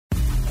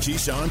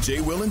Keyshawn,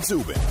 JWill, and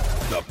Zubin,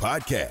 the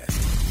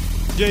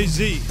podcast.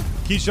 Jay-Z,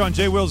 Keyshawn,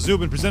 JWill,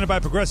 Zubin, presented by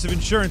Progressive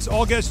Insurance.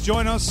 All guests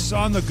join us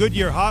on the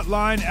Goodyear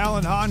Hotline.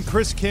 Alan Hahn,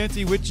 Chris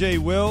Canty with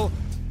JWill.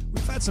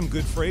 We've had some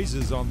good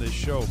phrases on this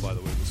show, by the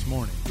way, this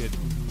morning. We had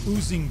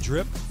oozing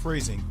drip.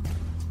 Phrasing.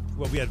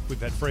 Well, we've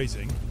had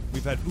phrasing.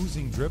 We've had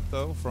oozing drip,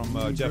 though, from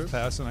Jeff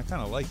Passan. I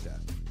kind of like that.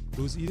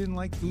 You didn't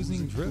like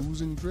oozing drip?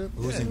 Oozing drip?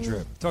 Yeah. Oozing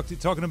drip.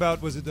 Talking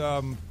about, was it, it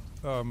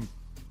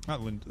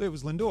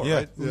was Lindor, yeah,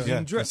 right?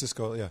 Oozing drip.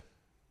 Francisco, yeah.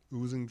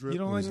 Oozing drip. You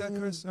don't like that,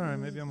 Chris? All right,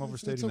 maybe I'm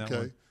overstating that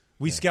one.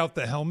 We scout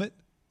the helmet.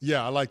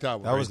 Yeah, I like that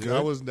one. That was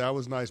good. That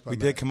was nice. We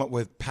did come up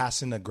with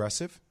passive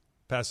aggressive.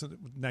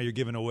 Now you're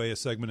giving away a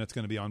segment that's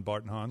going to be on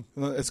Bart and Hahn.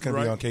 Well, it's going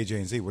to be on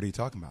KJ&Z. What are you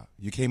talking about?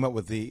 You came up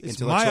with the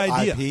it's intellectual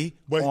IP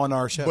on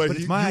our show. But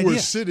it's my idea. You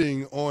were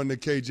sitting on the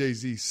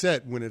KJZ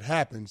set when it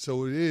happened,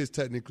 so it is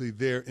technically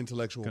their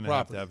intellectual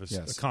property. Have to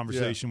have a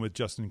conversation with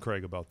Justin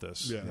Craig about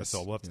this. Yes. That's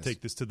all. We'll have to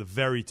take this to the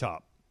very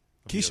top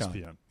of Keyshawn.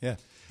 ESPN. Yeah.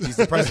 He's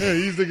the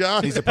president. He's the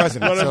guy. He's the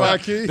president. What am I,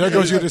 Key? There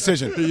goes your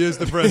decision. He is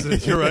the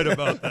president. You're right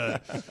about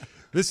that.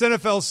 This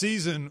NFL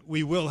season,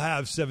 we will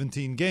have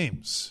 17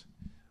 games.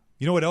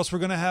 You know what else we're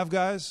going to have,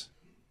 guys?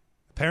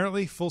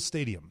 Apparently, full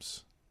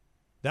stadiums.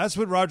 That's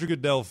what Roger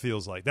Goodell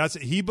feels like.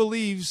 He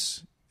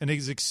believes and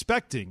is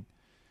expecting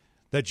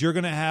that you're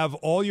going to have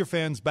all your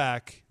fans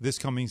back this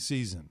coming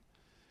season.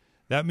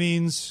 That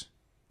means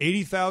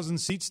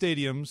 80,000-seat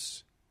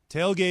stadiums,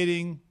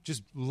 tailgating,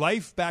 just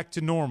life back to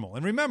normal.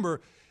 And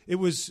remember, it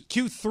was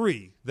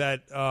Q3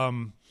 that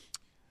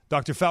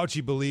Dr.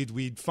 Fauci believed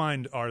we'd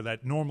find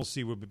that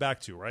normalcy would be back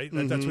to, right?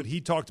 Mm-hmm. That's what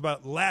he talked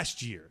about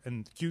last year,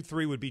 and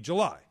Q3 would be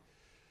July.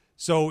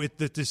 So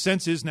the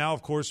sense is now,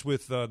 of course,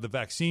 with the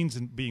vaccines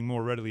and being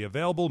more readily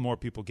available, more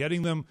people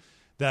getting them,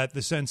 that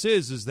the sense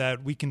is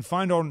that we can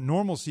find our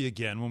normalcy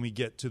again when we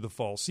get to the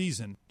fall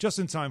season, just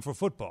in time for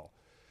football.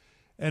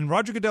 And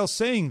Roger Goodell's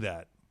saying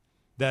that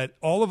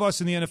all of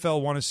us in the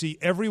NFL want to see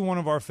every one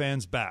of our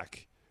fans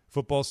back.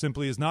 Football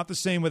simply is not the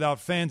same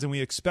without fans, and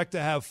we expect to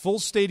have full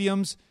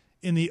stadiums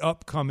in the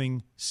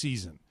upcoming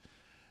season.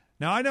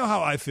 Now, I know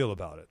how I feel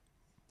about it.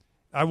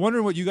 I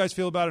wonder what you guys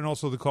feel about it, and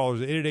also the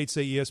callers,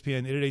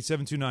 888-SAY-ESPN,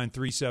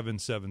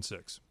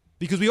 888-729-3776.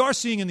 Because we are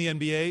seeing in the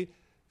NBA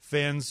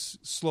fans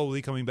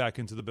slowly coming back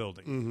into the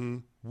building. Mm-hmm.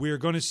 We're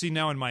going to see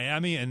now in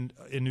Miami and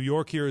in New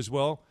York here as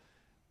well,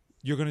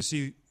 you're going to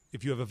see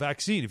if you have a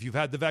vaccine, if you've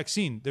had the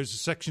vaccine, there's a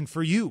section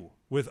for you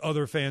with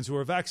other fans who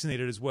are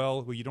vaccinated as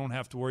well, where you don't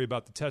have to worry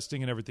about the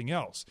testing and everything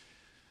else.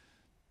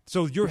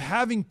 So you're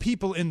having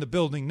people in the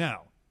building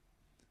now,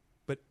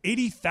 but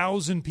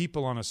 80,000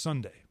 people on a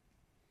Sunday.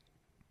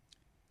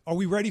 Are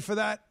we ready for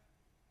that?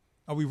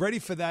 Are we ready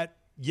for that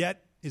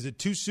yet? Is it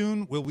too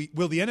soon? Will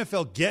the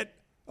NFL get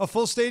a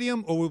full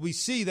stadium, or will we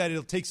see that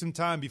it'll take some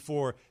time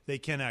before they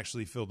can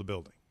actually fill the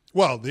building?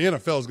 Well, the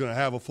NFL is going to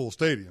have a full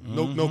stadium.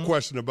 No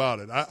question about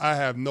it. I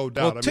have no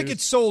doubt. Well,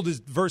 tickets sold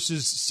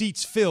versus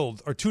seats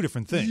filled are two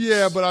different things.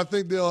 Yeah, but I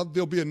think there'll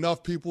be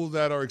enough people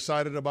that are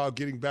excited about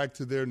getting back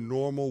to their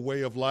normal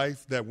way of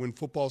life that when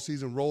football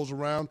season rolls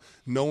around,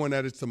 knowing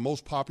that it's the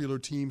most popular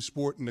team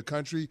sport in the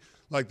country,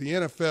 like the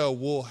NFL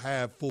will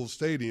have full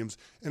stadiums.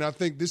 And I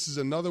think this is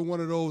another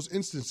one of those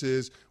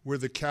instances where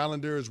the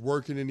calendar is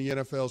working in the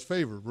NFL's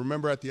favor.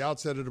 Remember, at the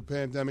outset of the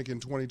pandemic in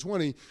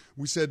 2020,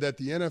 we said that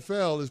the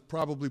NFL is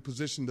probably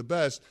positioned the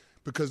best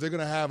because they're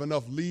going to have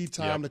enough lead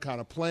time to kind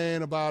of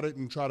plan about it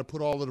and try to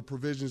put all of the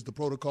provisions, the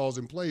protocols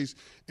in place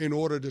in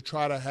order to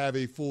try to have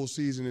a full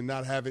season and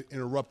not have it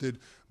interrupted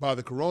by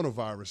the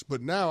coronavirus.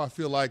 But now I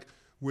feel like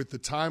with the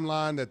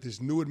timeline that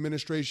this new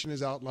administration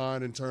has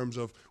outlined in terms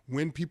of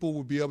when people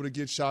will be able to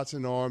get shots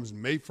in arms,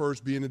 May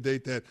 1st being the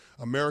date that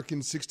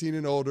Americans 16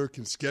 and older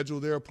can schedule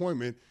their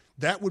appointment,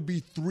 that would be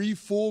 3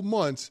 full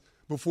months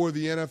before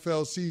the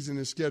NFL season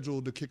is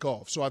scheduled to kick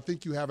off. So I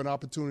think you have an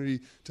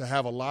opportunity to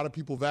have a lot of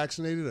people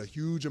vaccinated, a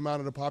huge amount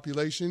of the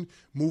population,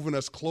 moving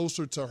us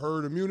closer to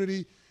herd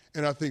immunity.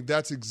 And I think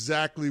that's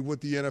exactly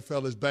what the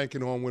NFL is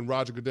banking on when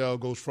Roger Goodell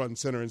goes front and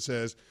center and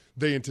says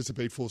they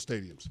anticipate full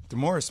stadiums.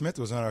 DeMaurice Smith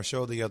was on our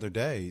show the other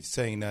day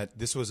saying that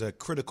this was a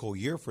critical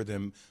year for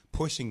them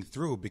pushing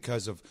through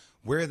because of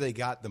where they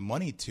got the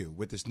money to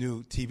with this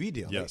new TV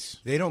deal. Yes.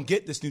 They don't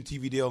get this new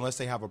TV deal unless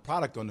they have a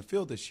product on the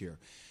field this year.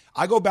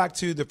 I go back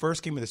to the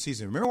first game of the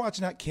season. Remember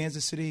watching that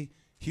Kansas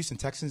City-Houston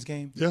Texans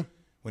game? Yeah.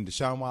 When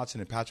Deshaun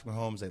Watson and Patrick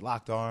Mahomes, they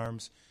locked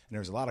arms, and there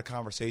was a lot of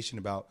conversation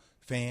about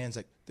fans.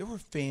 Like, there were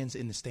fans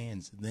in the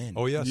stands then.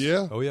 Oh, yes.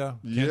 Yeah. Oh, yeah.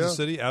 Kansas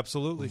City,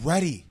 absolutely.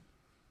 Ready.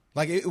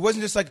 Like, it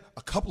wasn't just like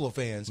a couple of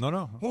fans. No.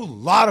 There were a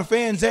lot of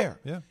fans there.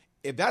 Yeah.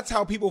 If that's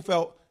how people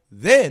felt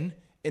then,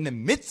 in the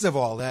midst of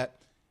all that,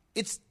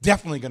 it's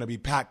definitely going to be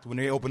packed when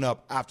they open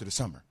up after the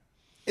summer.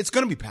 It's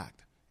going to be packed.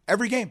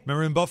 Every game.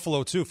 Remember in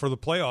Buffalo, too, for the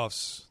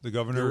playoffs, the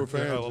governor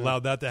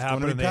allowed that to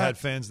happen, and they had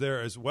fans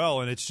there as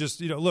well. And it's just,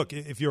 look,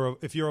 if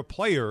you're a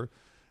player,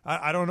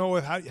 I don't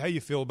know how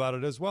you feel about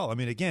it as well. I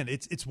mean, again,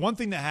 it's one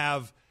thing to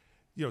have,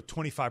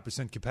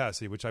 25%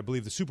 capacity, which I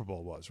believe the Super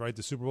Bowl was, right?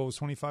 The Super Bowl was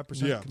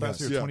 25%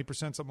 capacity or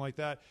 20%, something like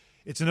that.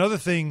 It's another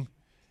thing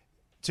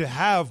to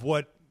have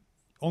what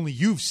only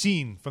you've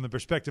seen from the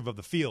perspective of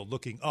the field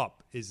looking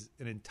up is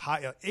an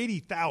entire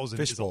 80,000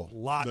 is a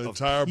lot of the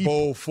entire people.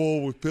 bowl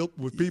full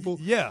with people.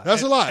 Yeah,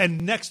 that's a lot.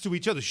 And next to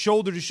each other,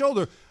 shoulder to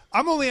shoulder.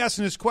 I'm only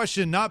asking this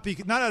question not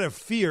out of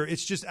fear.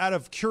 It's just out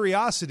of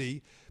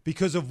curiosity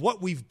because of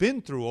what we've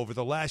been through over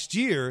the last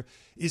year.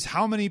 Is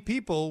how many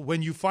people,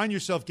 when you find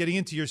yourself getting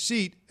into your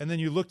seat and then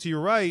you look to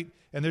your right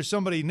and there's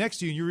somebody next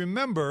to you and you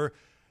remember,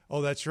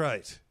 oh, that's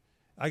right.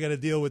 I got to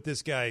deal with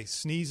this guy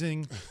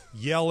sneezing,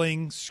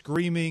 yelling,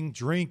 screaming,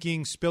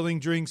 drinking, spilling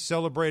drinks,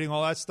 celebrating,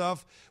 all that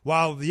stuff.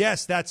 While,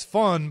 yes, that's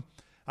fun,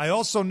 I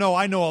also know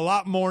a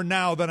lot more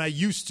now than I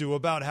used to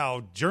about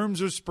how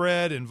germs are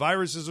spread and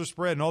viruses are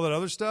spread and all that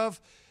other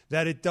stuff,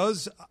 that it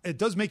does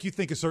make you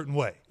think a certain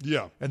way.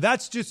 Yeah. And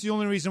that's just the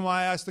only reason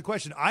why I asked the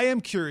question. I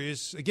am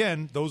curious,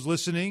 again, those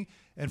listening,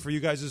 and for you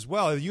guys as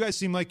well. You guys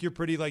seem like you're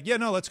pretty yeah,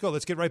 no, let's go.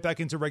 Let's get right back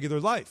into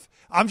regular life.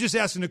 I'm just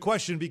asking the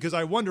question because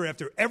I wonder,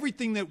 after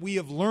everything that we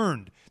have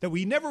learned that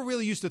we never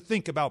really used to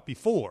think about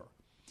before.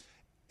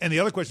 And the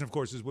other question, of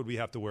course, is would we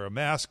have to wear a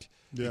mask?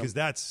 Yeah. Because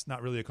that's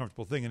not really a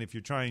comfortable thing. And if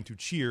you're trying to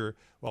cheer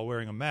while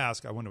wearing a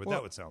mask, I wonder what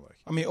that would sound like.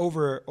 I mean,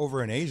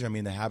 over in Asia,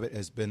 the habit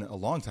has been a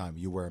long time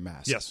you wear a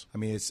mask. Yes.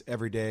 It's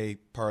everyday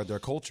part of their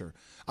culture.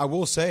 I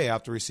will say,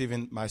 after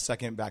receiving my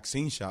second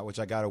vaccine shot, which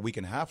I got a week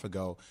and a half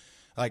ago,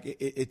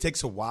 it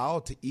takes a while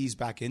to ease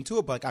back into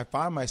it, but I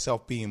find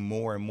myself being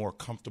more and more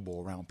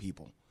comfortable around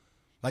people.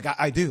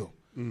 I do.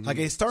 Mm-hmm.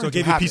 It's starting to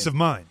gave you peace of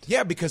mind.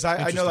 Yeah, because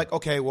I know,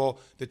 okay, well,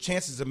 the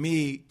chances of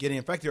me getting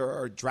infected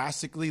are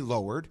drastically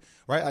lowered,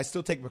 right? I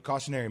still take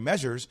precautionary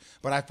measures,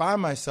 but I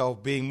find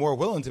myself being more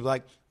willing to be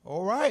like,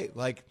 all right,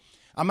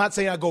 I'm not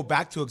saying I go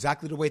back to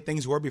exactly the way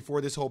things were before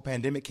this whole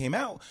pandemic came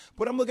out,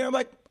 but I'm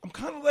I'm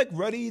kind of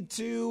ready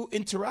to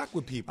interact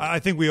with people. I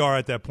think we are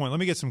at that point. Let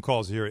me get some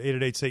calls here.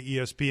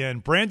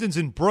 888-SAY-ESPN. Brandon's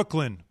in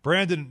Brooklyn.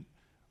 Brandon,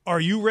 are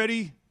you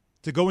ready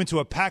to go into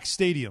a packed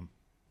stadium?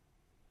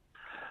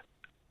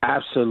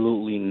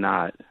 Absolutely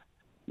not.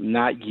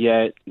 Not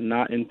yet.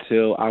 Not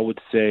until, I would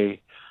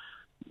say,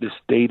 the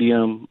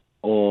stadium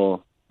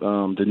or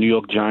the New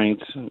York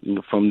Giants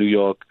from New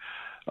York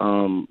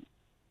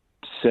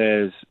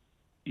says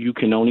you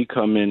can only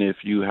come in if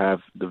you have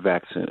the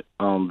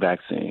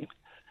vaccine.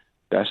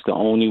 That's the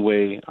only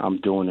way I'm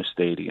doing a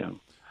stadium,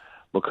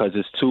 because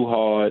it's too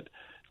hard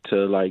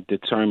to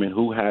determine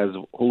who has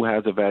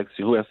a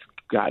vaccine, who has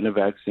gotten a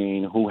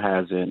vaccine, who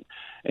hasn't,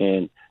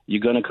 and you're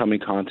going to come in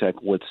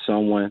contact with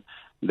someone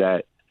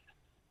that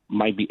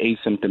might be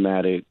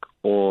asymptomatic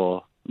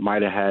or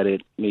might have had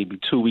it maybe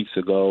 2 weeks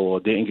ago or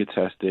didn't get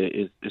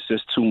tested. It's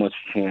just too much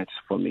chance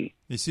for me.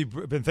 You see,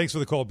 Ben, thanks for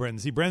the call, Brendan.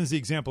 See, Brendan's the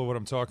example of what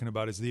I'm talking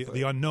about, is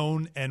the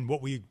unknown and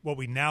what we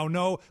now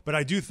know. But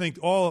I do think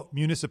all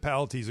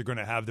municipalities are going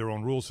to have their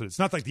own rules for it. It's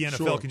not like the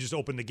NFL can just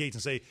open the gates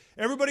and say,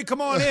 everybody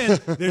come on in.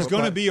 There's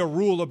going to be a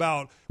rule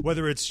about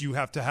whether it's you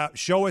have to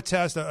show a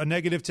test, a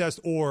negative test,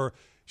 or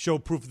show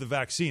proof of the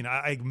vaccine.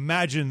 I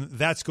imagine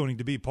that's going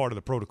to be part of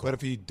the protocol. But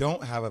if you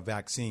don't have a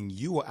vaccine,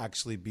 you will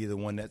actually be the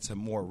one that's at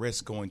more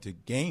risk going to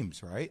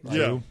games, right?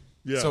 Yeah.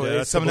 So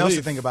it's something else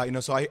to think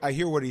about. So I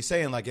hear what he's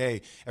saying,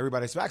 hey,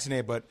 everybody's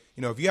vaccinated, but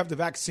if you have the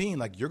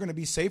vaccine, you're going to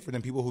be safer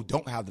than people who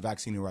don't have the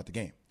vaccine who are at the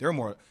game. They're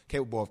more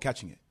capable of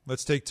catching it.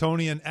 Let's take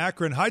Tony in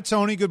Akron. Hi,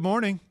 Tony. Good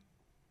morning.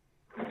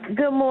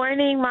 Good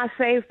morning, my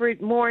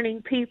favorite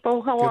morning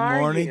people. How are you?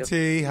 Good morning,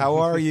 T. How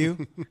are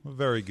you?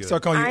 Very good.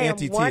 Start calling you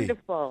Auntie T. I am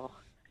wonderful.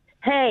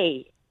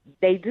 Hey,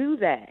 they do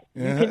that.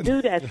 You can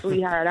do that,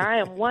 sweetheart. I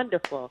am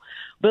wonderful.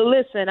 But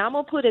listen, I'm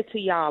going to put it to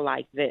y'all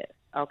like this,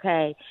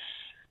 okay?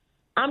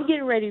 I'm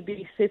getting ready to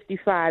be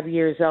 55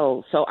 years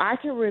old. So I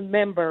can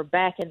remember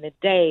back in the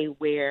day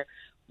where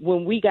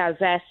when we got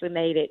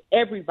vaccinated,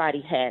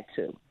 everybody had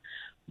to.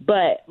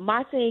 But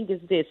my thing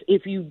is this: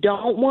 if you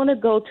don't want to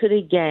go to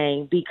the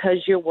game because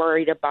you're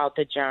worried about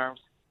the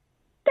germs,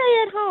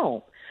 stay at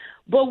home.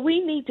 But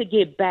we need to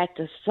get back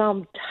to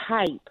some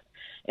type.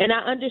 And I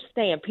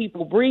understand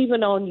people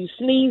breathing on you,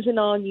 sneezing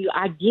on you.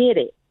 I get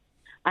it.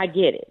 I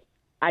get it.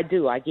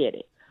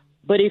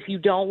 But if you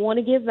don't want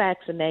to get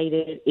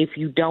vaccinated, if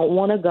you don't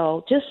want to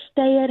go, just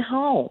stay at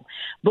home.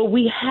 But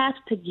we have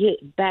to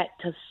get back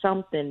to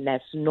something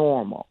that's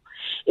normal.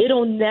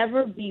 It'll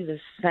never be the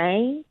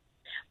same,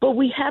 but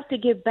we have to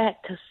get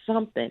back to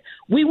something.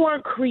 We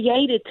weren't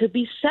created to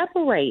be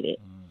separated.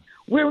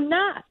 We're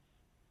not.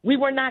 We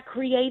were not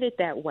created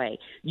that way.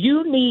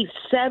 You need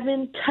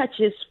 7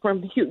 touches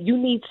you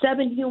need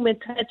 7 human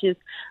touches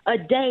a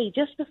day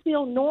just to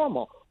feel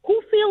normal.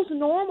 Who feels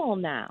normal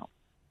now?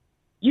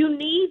 You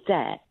need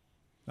that.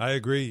 I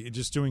agree.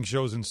 Just doing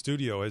shows in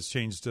studio has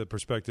changed the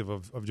perspective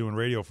of doing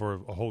radio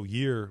for a whole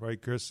year,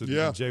 right, Chris?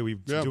 And Jay,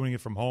 we've been doing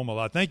it from home a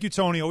lot. Thank you,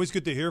 Tony. Always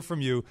good to hear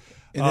from you.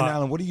 And then,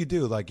 Alan, what do you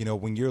do?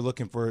 When you're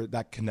looking for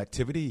that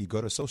connectivity, you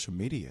go to social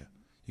media.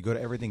 You go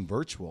to everything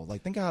virtual.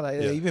 Think how that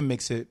even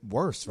makes it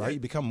worse, right? You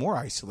become more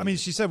isolated. I mean,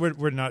 she said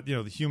we're not,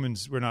 the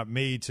humans, we're not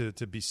made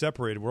to be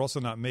separated. We're also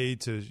not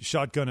made to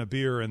shotgun a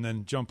beer and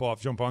then jump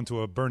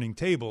onto a burning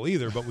table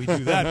either, but we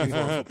do that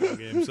before a football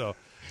game. So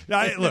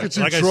Look, at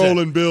you like trolling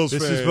I said, Bills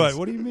this fans. is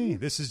what do you mean?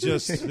 This is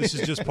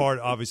just part,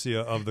 obviously,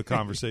 of the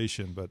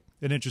conversation, but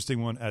an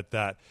interesting one at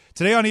that.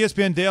 Today on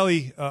ESPN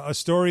Daily, a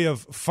story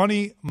of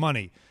funny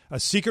money, a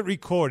secret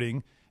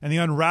recording, and the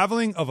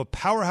unraveling of a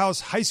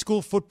powerhouse high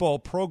school football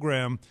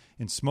program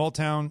in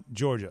small-town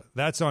Georgia.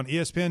 That's on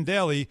ESPN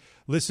Daily.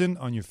 Listen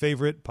on your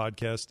favorite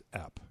podcast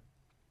app.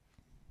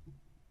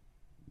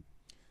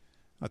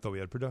 I thought we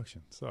had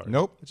production. Sorry.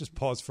 Nope.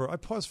 I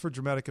paused for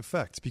dramatic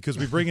effect because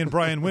we bring in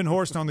Brian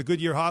Windhorst on the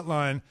Goodyear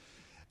Hotline.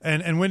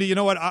 And Wendy, you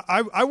know what?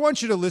 I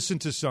want you to listen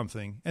to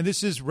something, and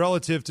this is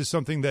relative to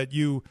something that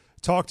you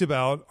talked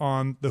about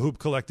on the Hoop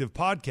Collective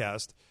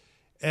podcast.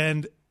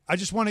 And I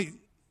just want to,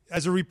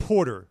 as a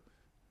reporter,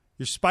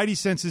 your spidey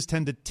senses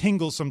tend to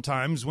tingle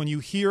sometimes when you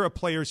hear a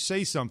player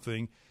say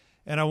something.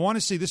 And I want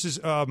to see, this is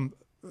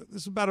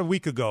about a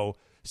week ago,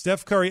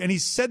 Steph Curry, and he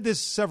said this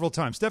several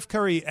times. Steph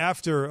Curry,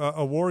 after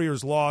a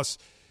Warriors loss,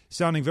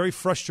 sounding very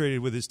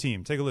frustrated with his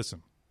team. Take a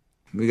listen.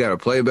 We got to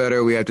play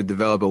better. We have to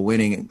develop a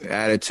winning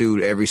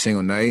attitude every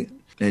single night.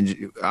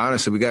 And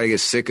honestly, we got to get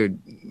sick of,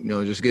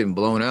 just getting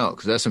blown out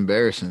because that's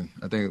embarrassing.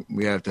 I think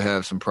we have to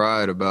have some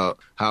pride about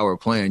how we're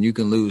playing. You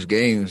can lose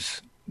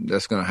games.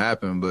 That's going to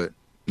happen, but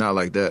not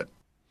like that.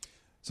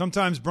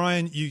 Sometimes,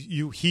 Brian,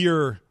 you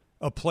hear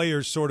a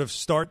player sort of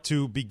start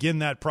to begin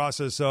that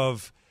process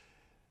of,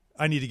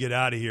 I need to get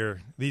out of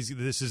here. I'm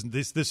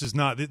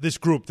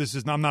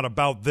not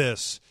about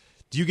this.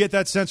 Do you get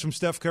that sense from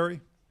Steph Curry?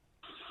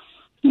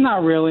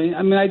 Not really.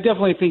 I mean, I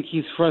definitely think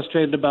he's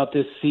frustrated about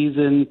this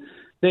season.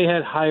 They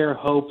had higher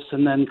hopes,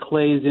 and then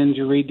Clay's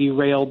injury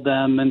derailed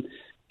them, and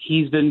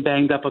he's been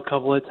banged up a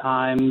couple of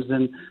times.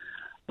 And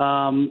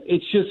the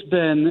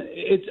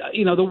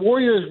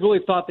Warriors really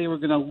thought they were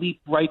going to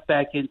leap right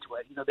back into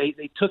it.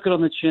 They took it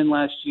on the chin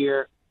last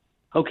year.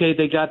 Okay,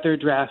 they got their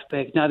draft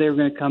pick. Now they were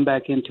going to come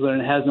back into it,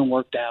 and it hasn't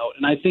worked out.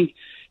 And I think,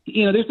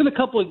 there's been a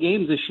couple of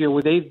games this year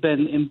where they've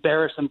been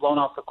embarrassed and blown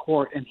off the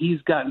court, and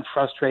he's gotten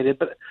frustrated.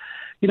 But,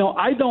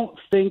 I don't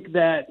think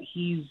that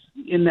he's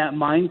in that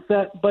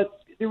mindset.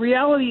 But the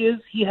reality is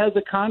he has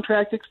a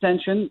contract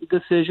extension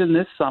decision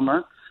this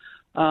summer.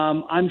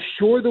 I'm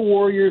sure the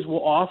Warriors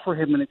will offer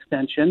him an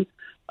extension,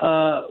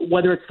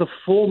 whether it's the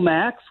full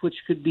max, which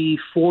could be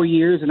 4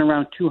 years and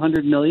around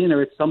 $200 million,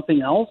 or it's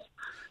something else.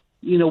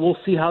 We'll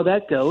see how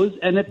that goes.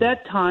 And at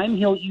that time,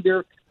 he'll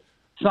either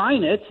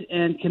sign it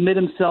and commit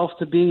himself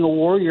to being a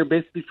Warrior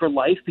basically for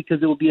life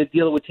because it will be a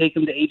deal that would take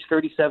him to age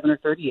 37 or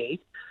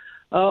 38,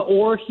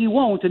 or he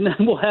won't, and then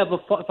we'll have a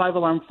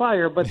five-alarm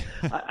fire. But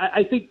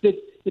I think that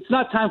it's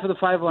not time for the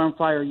five-alarm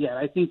fire yet.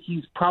 I think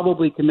he's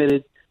probably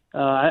committed.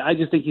 I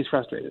just think he's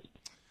frustrated.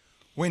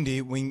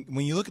 Wendy, when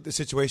you look at the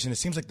situation, it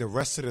seems like the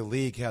rest of the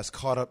league has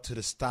caught up to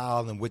the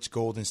style in which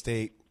Golden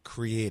State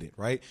created,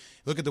 right?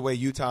 Look at the way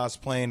Utah's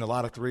playing a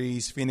lot of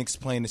threes, Phoenix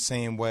playing the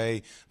same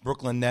way,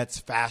 Brooklyn Nets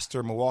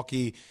faster,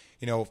 Milwaukee,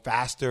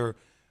 faster.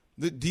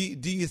 Do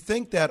you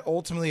think that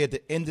ultimately at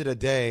the end of the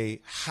day,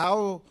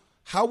 how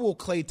will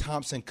Klay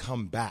Thompson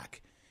come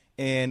back?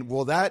 And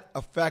will that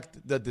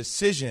affect the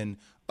decision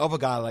of a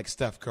guy like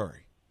Steph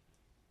Curry?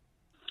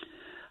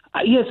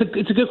 Yeah,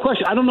 it's a good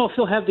question. I don't know if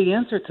he'll have the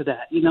answer to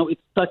that. It's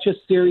such a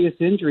serious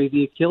injury,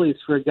 the Achilles,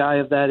 for a guy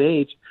of that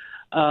age.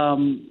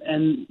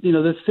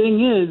 The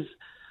thing is,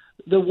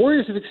 the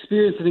Warriors have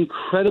experienced an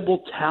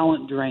incredible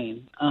talent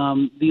drain.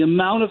 The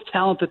amount of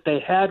talent that they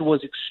had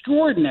was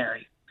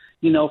extraordinary,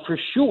 for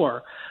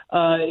sure.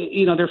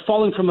 They're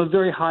falling from a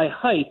very high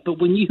height, but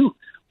when you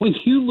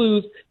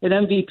lose an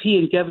MVP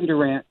in Kevin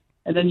Durant,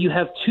 and then you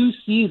have 2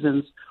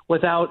 seasons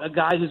without a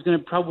guy who's going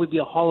to probably be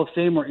a Hall of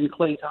Famer in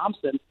Klay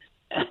Thompson,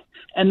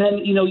 and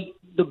then,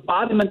 the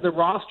bottom end of the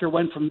roster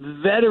went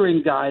from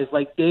veteran guys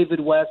like David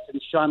West and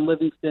Sean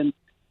Livingston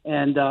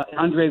and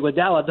Andre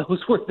Iguodala. Those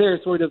were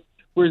their sort of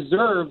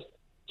reserves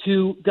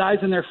to guys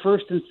in their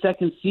first and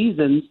second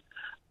seasons.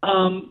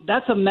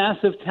 That's a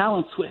massive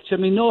talent switch. I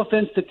mean, no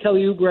offense to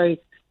Kelly Oubre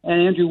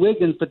and Andrew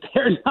Wiggins, but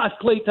they're not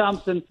Klay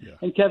Thompson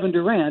and Kevin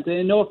Durant.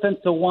 And no offense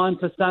to Juan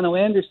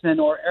Fasano-Anderson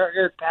or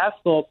Eric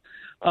Paschall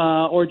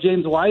or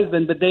James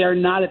Wiseman, but they are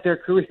not at their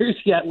careers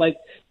yet like,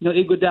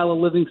 Iguodala,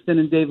 Livingston,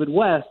 and David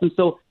West. And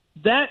so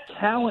that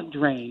talent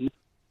drain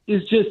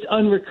is just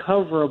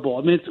unrecoverable.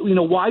 I mean, it's,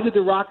 why did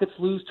the Rockets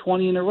lose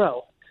 20 in a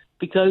row?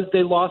 Because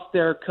they lost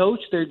their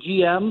coach, their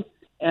GM,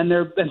 and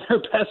their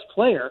best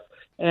player.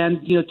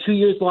 And, 2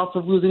 years off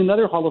of losing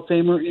another Hall of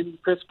Famer in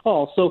Chris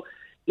Paul. So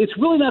it's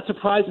really not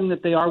surprising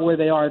that they are where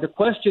they are. The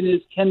question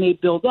is, can they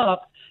build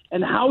up?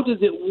 And how does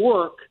it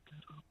work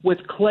with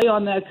Klay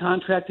on that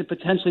contract and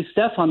potentially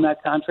Steph on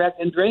that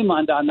contract and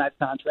Draymond on that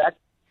contract?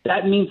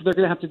 That means they're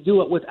going to have to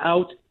do it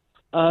without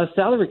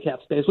salary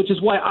cap space, which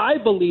is why I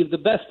believe the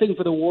best thing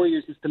for the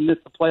Warriors is to miss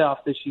the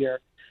playoffs this year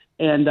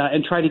and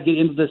try to get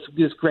into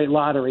this great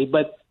lottery.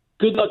 But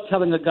good luck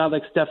telling a guy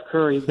like Steph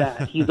Curry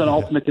that. He's an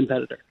ultimate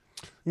competitor.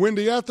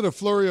 Wendy, after the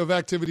flurry of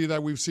activity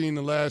that we've seen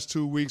the last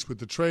 2 weeks with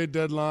the trade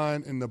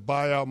deadline and the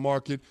buyout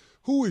market,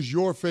 who is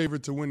your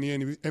favorite to win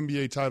the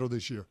NBA title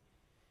this year?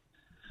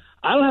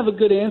 I don't have a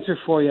good answer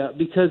for you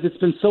because it's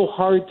been so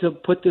hard to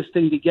put this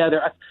thing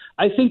together.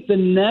 I think the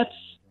Nets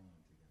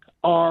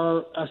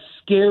are a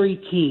scary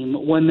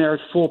team when they're at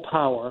full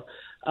power.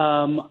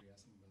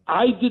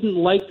 I didn't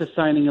like the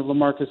signing of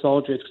LaMarcus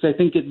Aldridge because I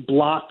think it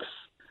blocks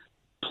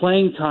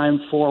playing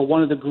time for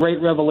one of the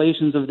great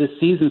revelations of this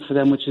season for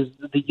them, which is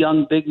the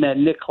young big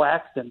man, Nick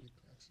Claxton.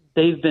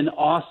 They've been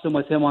awesome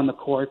with him on the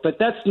court, but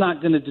that's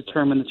not going to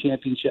determine the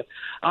championship.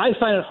 I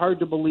find it hard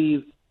to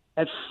believe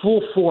at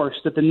full force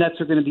that the Nets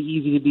are going to be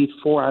easy to beat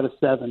 4 out of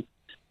 7.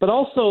 But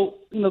also,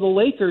 the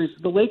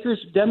Lakers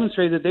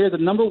demonstrated that they're the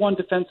number one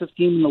defensive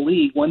team in the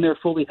league when they're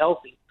fully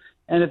healthy.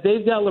 And if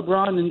they've got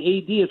LeBron and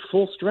AD at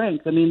full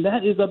strength,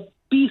 that is a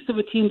beast of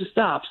a team to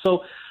stop.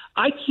 So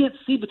I can't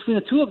see between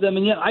the two of them,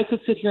 and yet I could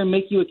sit here and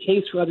make you a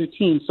case for other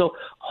teams. So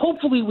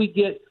hopefully we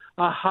get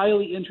a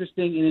highly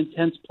interesting and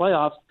intense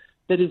playoffs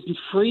that is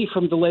free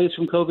from delays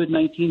from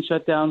COVID-19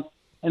 shutdowns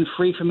and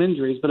free from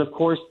injuries. But, of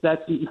course,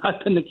 that's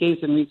not been the case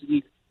in recent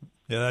years.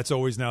 Yeah, that's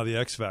always now the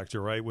X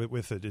factor, right?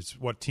 With it, it's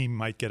what team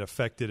might get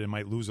affected and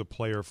might lose a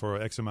player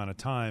for X amount of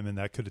time, and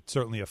that could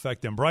certainly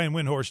affect them. Brian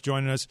Windhorst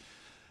joining us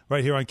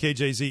right here on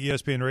KJZ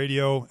ESPN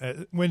Radio.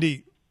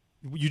 Wendy,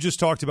 you just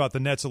talked about the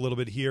Nets a little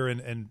bit here,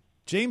 and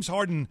James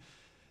Harden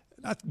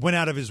not went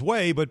out of his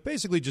way, but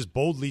basically just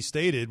boldly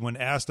stated when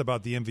asked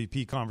about the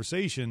MVP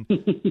conversation,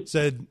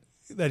 said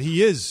that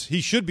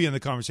he should be in the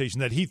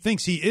conversation, that he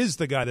thinks he is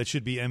the guy that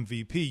should be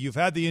MVP. You've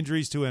had the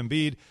injuries to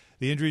Embiid,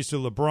 the injuries to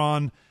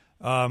LeBron.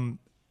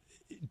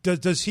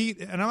 Does he,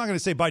 and I'm not going to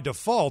say by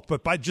default,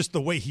 but by just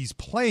the way he's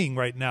playing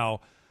right now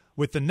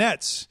with the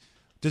Nets,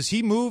 does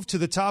he move to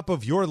the top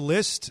of your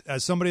list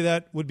as somebody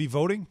that would be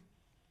voting?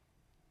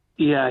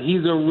 Yeah,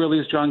 he's a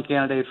really strong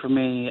candidate for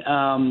me.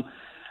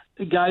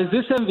 Guys,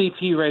 this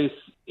MVP race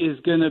is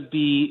going to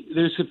be –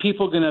 there's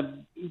people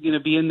going to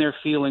be in their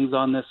feelings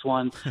on this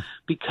one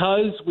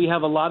because we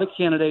have a lot of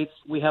candidates.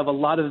 We have a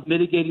lot of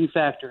mitigating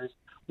factors,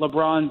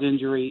 LeBron's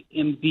injury,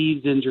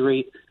 Embiid's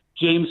injury,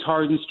 James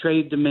Harden's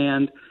trade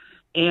demand.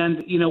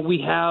 And,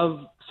 we have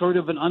sort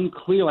of an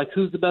unclear,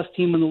 who's the best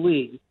team in the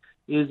league?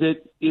 Is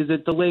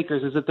it the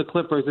Lakers? Is it the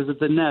Clippers? Is it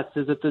the Nets?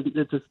 Is it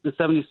the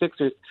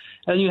 76ers?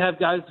 And you have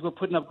guys who are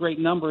putting up great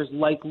numbers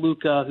like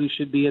Luka, who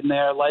should be in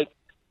there, like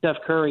Steph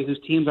Curry, whose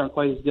teams aren't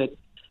quite as good.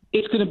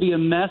 It's going to be a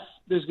mess.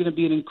 There's going to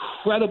be an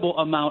incredible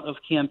amount of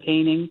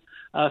campaigning.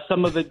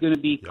 Some of it's going to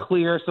be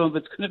clear. Some of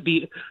it's going to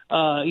be,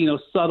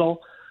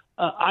 subtle.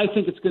 I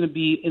think it's going to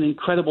be an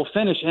incredible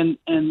finish.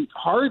 And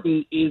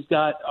Harden has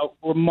got a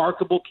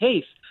remarkable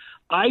case.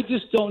 I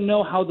just don't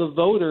know how the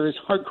voters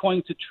are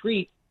going to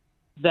treat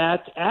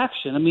that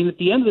action. At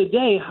the end of the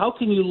day, how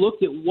can you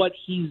look at what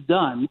he's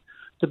done,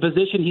 the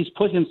position he's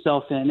put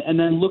himself in, and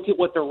then look at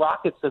what the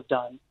Rockets have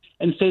done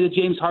and say that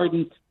James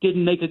Harden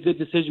didn't make a good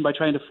decision by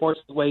trying to force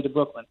his way to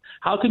Brooklyn?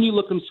 How can you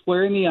look him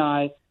square in the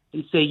eye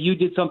and say you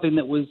did something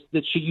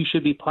you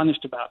should be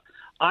punished about?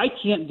 I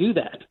can't do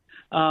that.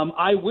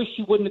 I wish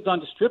he wouldn't have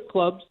gone to strip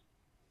clubs.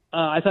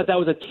 I thought that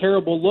was a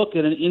terrible look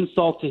and an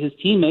insult to his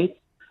teammates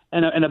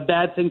and a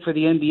bad thing for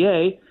the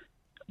NBA.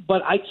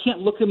 But I can't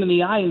look him in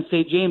the eye and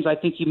say, James, I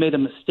think you made a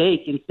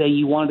mistake in saying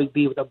you wanted to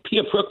be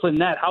a Brooklyn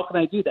Net. How can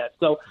I do that?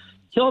 So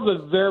he'll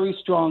have a very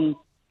strong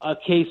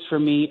case for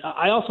me.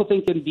 I also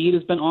think Embiid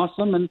has been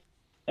awesome.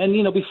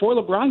 And before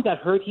LeBron got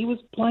hurt, he was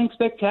playing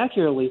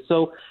spectacularly.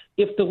 So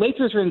if the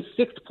Lakers are in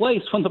 6th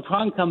place when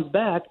LeBron comes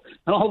back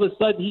and all of a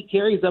sudden he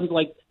carries them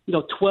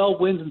to 12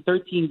 wins in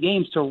 13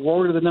 games to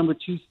roar to the number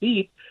 2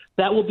 seed,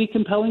 that will be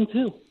compelling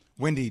too.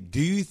 Wendy,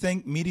 do you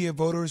think media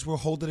voters will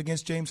hold it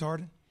against James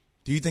Harden?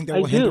 Do you think that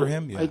will hinder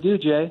him? Yeah. I do,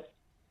 Jay.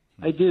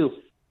 I do.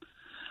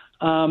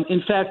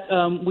 In fact,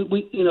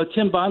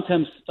 Tim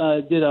Bontemps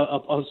did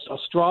a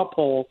straw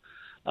poll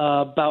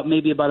about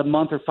a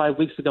month or 5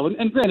 weeks ago.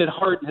 And granted,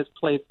 Harden has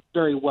played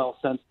very well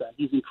since then.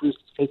 He's increased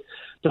his case.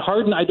 But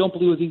Harden, I don't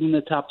believe, was even in the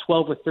top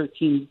 12 or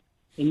 13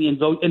 in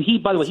vote. And he,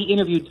 by the way, he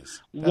interviewed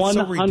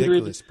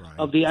 100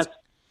 of the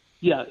 –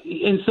 yeah.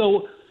 And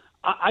so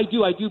I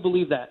do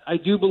believe that. I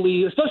do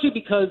believe, especially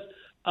because –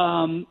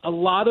 a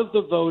lot of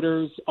the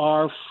voters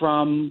are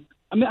from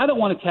 – I don't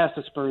want to cast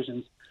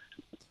aspersions.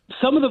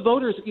 Some of the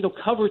voters,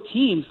 cover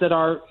teams that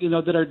are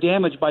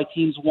damaged by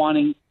teams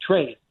wanting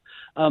trade.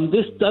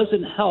 This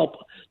doesn't help.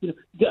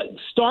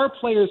 Star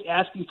players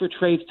asking for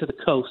trades to the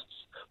coasts,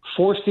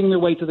 forcing their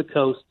way to the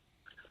coast.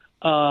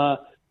 The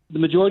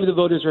majority of the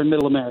voters are in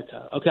Middle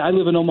America. Okay, I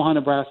live in Omaha,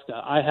 Nebraska.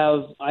 I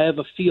have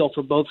a feel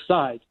for both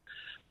sides.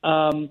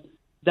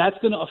 That's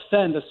going to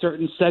offend a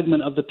certain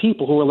segment of the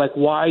people who are like,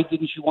 why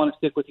didn't you want to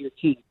stick with your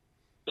team?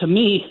 To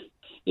me,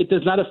 it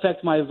does not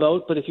affect my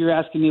vote, but if you're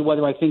asking me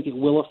whether I think it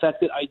will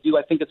affect it, I do.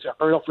 I think it's a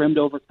hurdle for him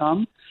to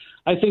overcome.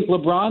 I think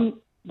LeBron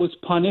was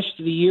punished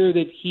the year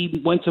that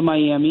he went to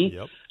Miami.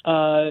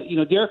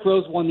 Yep. Derrick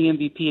Rose won the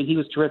MVP, and he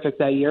was terrific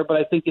that year, but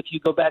I think if you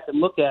go back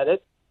and look at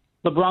it,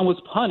 LeBron was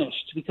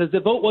punished because the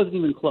vote wasn't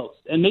even close.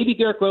 And maybe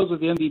Derrick Rose was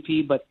the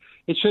MVP, but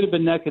it should have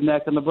been neck and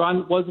neck, and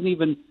LeBron wasn't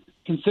even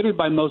considered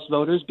by most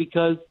voters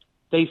because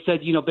they said,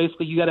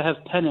 basically you got to have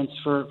penance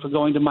for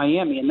going to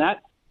Miami. And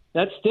that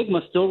stigma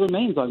still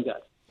remains on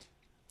guys.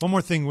 One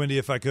more thing, Wendy,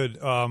 if I could.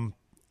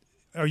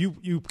 Are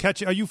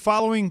you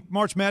following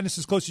March Madness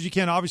as close as you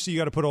can? Obviously, you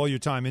got to put all your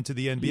time into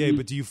the NBA,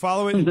 but do you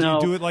follow it? And do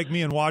you do it like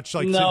me and watch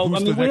who's we the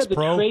had next the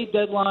pro? trade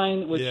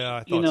deadline, which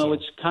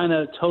which kind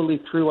of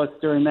totally threw us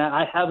during that.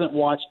 I haven't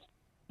watched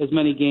as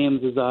many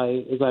games as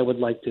I would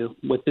like to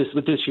with this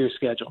year's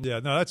schedule. Yeah,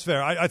 no, that's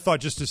fair. I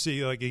thought just to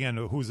see, like, again,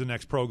 who's the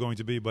next pro going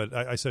to be, but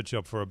I set you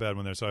up for a bad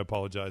one there, so I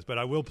apologize. But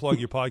I will plug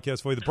your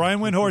podcast for you, the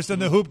Brian Windhorst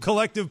and the Hoop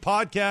Collective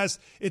podcast.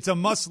 It's a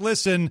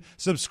must-listen.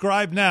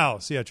 Subscribe now.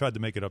 See, I tried to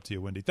make it up to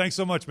you, Wendy. Thanks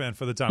so much, man,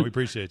 for the time. We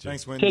appreciate you.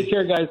 Thanks, Wendy. Take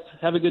care, guys.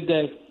 Have a good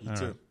day. You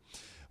too. Right.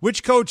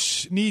 Which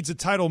coach needs a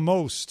title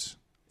most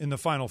in the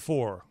Final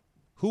Four?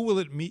 Who will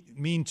it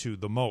mean to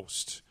the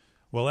most?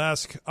 We'll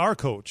ask our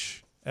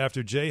coach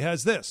after Jay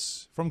has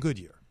this from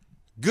Goodyear.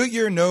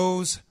 Goodyear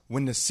knows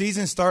when the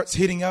season starts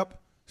heating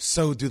up,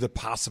 so do the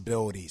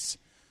possibilities.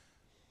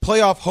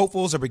 Playoff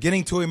hopefuls are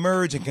beginning to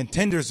emerge and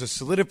contenders are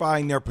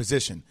solidifying their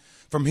position.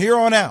 From here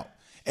on out,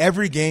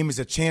 every game is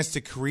a chance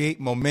to create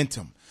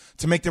momentum,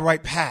 to make the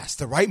right pass,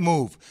 the right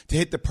move, to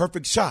hit the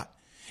perfect shot.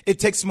 It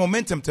takes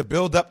momentum to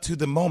build up to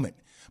the moment,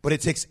 but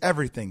it takes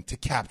everything to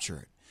capture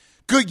it.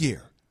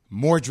 Goodyear,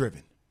 more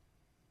driven.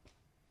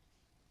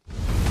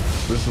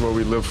 This is what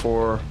we live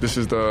for. This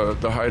is the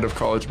height of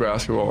college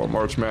basketball,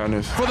 March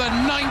Madness. For the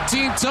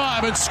 19th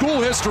time in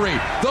school history,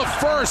 the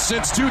first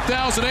since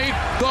 2008,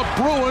 the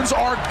Bruins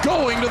are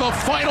going to the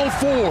Final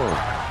Four.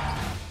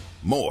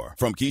 More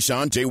from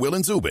Keyshawn, JWill,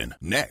 and Zubin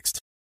next.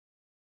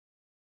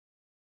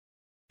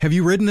 Have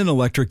you ridden an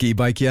electric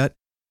e-bike yet?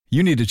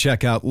 You need to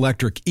check out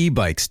Electric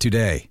E-Bikes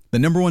today, the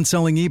 #1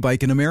 selling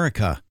e-bike in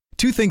America.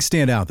 Two things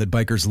stand out that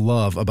bikers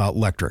love about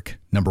Electric.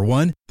 Number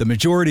one, the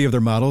majority of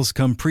their models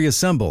come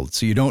pre-assembled,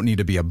 so you don't need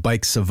to be a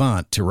bike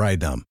savant to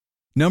ride them.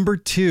 Number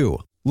two,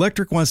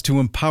 Electric wants to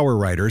empower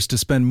riders to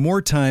spend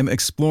more time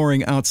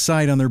exploring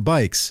outside on their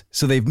bikes,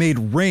 so they've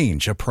made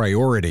range a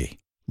priority.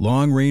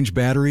 Long-range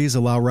batteries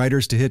allow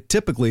riders to hit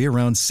typically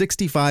around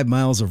 65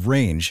 miles of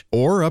range,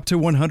 or up to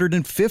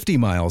 150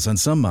 miles on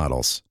some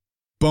models.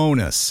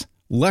 Bonus,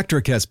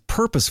 Electric has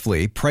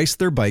purposefully priced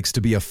their bikes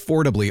to be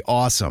affordably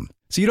awesome,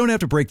 so you don't have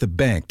to break the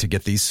bank to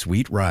get these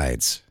sweet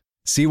rides.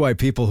 See why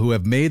people who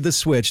have made the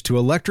switch to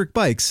electric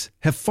bikes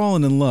have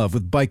fallen in love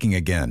with biking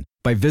again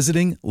by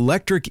visiting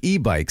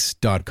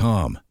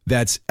electricebikes.com.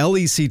 That's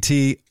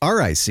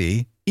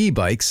LECTRIC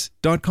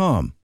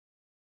ebikes.com.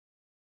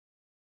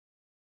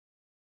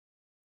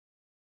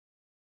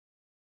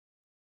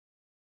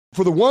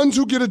 For the ones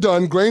who get it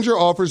done, Grainger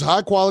offers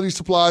high-quality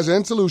supplies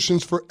and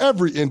solutions for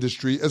every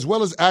industry, as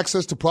well as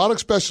access to product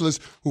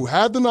specialists who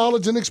have the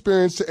knowledge and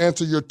experience to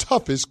answer your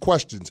toughest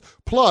questions.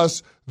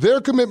 Plus,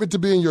 their commitment to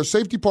being your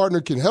safety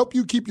partner can help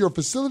you keep your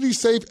facility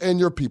safe and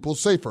your people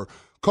safer.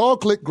 Call,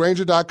 click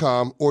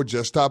Grainger.com, or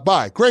just stop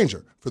by.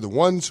 Grainger, for the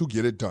ones who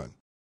get it done.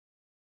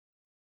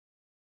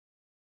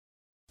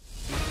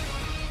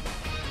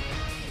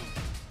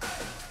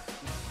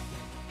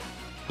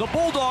 The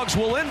Bulldogs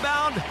will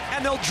inbound,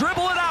 and they'll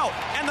dribble it out.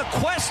 And the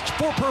quest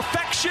for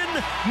perfection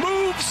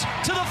moves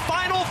to the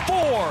Final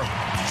Four.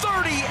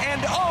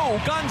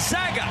 30-0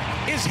 Gonzaga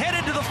is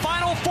headed to the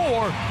Final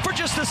Four for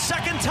just the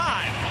second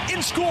time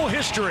in school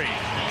history.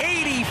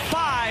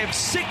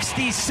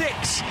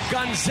 85-66.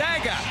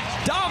 Gonzaga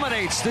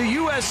dominates the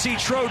USC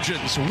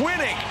Trojans,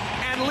 winning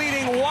and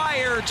leading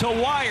wire to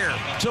wire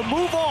to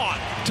move on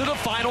to the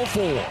Final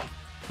Four.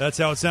 That's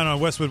how it sounded on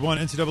Westwood One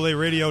NCAA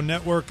Radio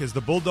Network as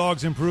the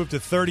Bulldogs improve to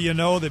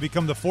 30-0. They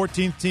become the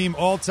 14th team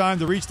all-time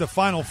to reach the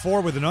Final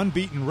Four with an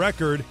unbeaten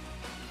record.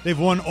 They've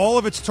won all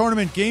of its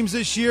tournament games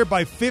this year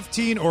by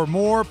 15 or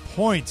more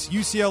points.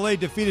 UCLA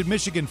defeated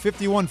Michigan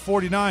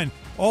 51-49.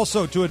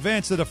 Also, to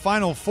advance to the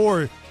Final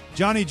Four,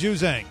 Johnny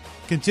Juzang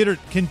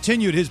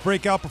continued his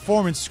breakout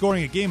performance,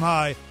 scoring a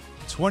game-high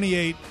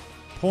 28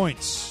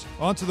 points.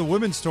 On to the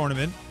women's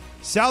tournament.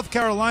 South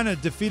Carolina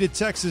defeated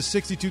Texas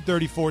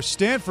 62-34.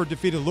 Stanford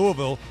defeated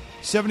Louisville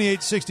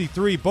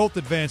 78-63. Both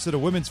advanced to the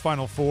women's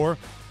Final Four.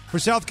 For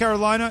South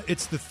Carolina,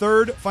 it's the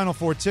third Final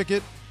Four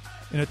ticket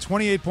in a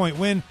 28-point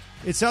win.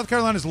 It's South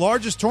Carolina's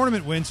largest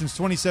tournament win since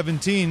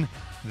 2017.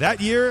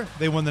 That year,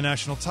 they won the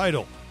national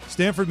title.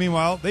 Stanford,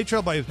 meanwhile, they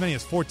trailed by as many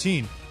as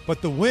 14,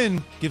 but the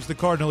win gives the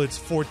Cardinal its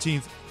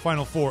 14th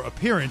Final Four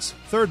appearance,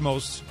 third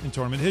most in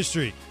tournament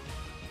history.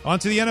 On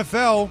to the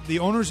NFL. The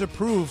owners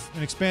approve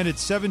an expanded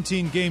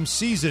 17-game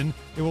season.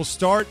 It will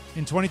start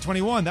in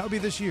 2021. That will be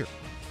this year.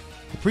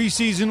 The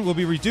preseason will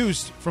be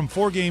reduced from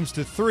 4 games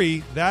to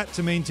 3. That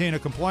to maintain a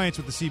compliance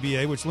with the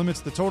CBA, which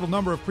limits the total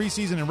number of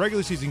preseason and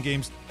regular season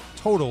games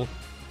total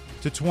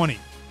to 20.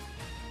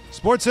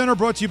 SportsCenter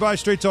brought to you by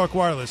Straight Talk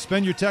Wireless.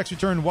 Spend your tax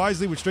return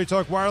wisely with Straight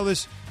Talk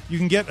Wireless. You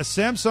can get a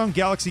Samsung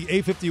Galaxy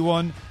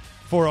A51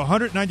 for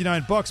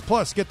 $199,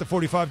 plus get the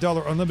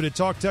 $45 unlimited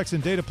talk, text,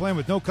 and data plan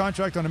with no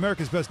contract on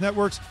America's Best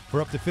Networks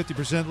for up to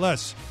 50%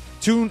 less.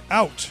 Tune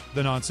out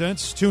the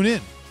nonsense. Tune in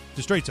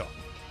to Straight Talk.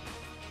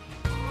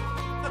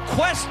 The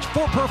quest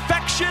for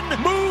perfection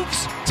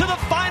moves to the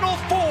Final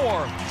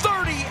Four.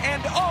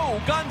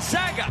 30-0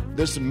 Gonzaga.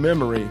 This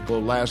memory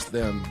will last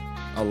them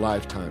a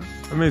lifetime.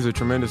 It means a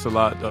tremendous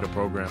lot to the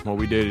program. What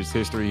we did is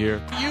history here.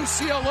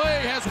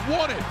 UCLA has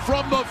won it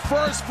from the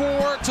first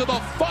four to the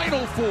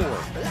final four.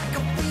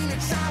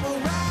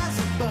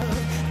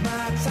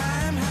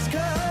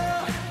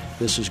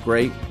 This is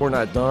great. We're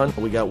not done.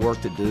 We got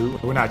work to do.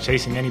 We're not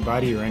chasing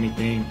anybody or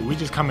anything. We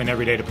just come in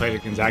every day to play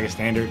the Gonzaga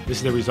standard. This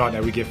is the result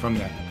that we get from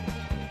that.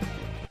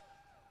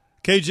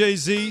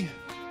 KJZ,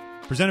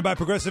 presented by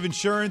Progressive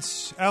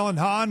Insurance. Alan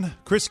Hahn,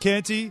 Chris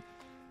Canty,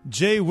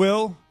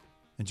 JWill,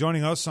 and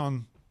joining us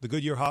on the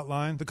Goodyear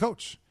Hotline, the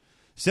coach.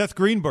 Seth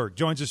Greenberg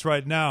joins us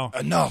right now.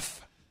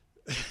 Enough.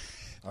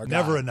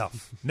 Never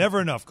enough.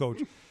 Never enough,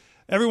 Coach.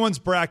 Everyone's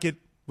bracket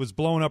was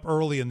blown up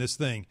early in this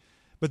thing.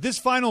 But this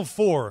Final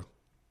Four,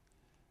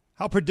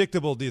 how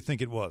predictable do you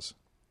think it was?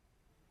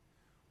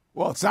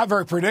 Well, it's not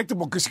very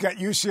predictable because you got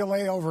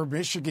UCLA over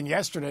Michigan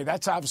yesterday.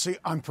 That's obviously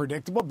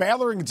unpredictable.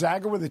 Baylor and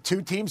Gonzaga were the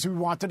two teams we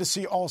wanted to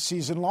see all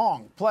season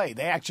long play.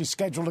 They actually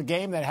scheduled a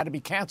game that had to be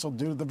canceled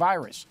due to the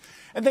virus.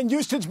 And then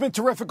Houston's been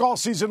terrific all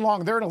season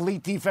long. They're an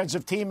elite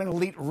defensive team, an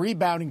elite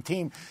rebounding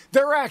team.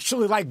 They're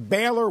actually like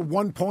Baylor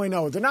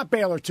 1.0. They're not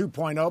Baylor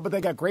 2.0, but they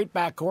got great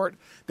backcourt.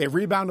 They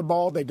rebound the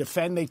ball, they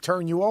defend, they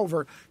turn you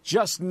over.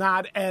 Just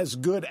not as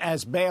good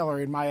as Baylor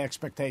in my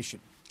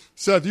expectation.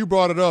 Seth, you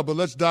brought it up, but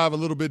let's dive a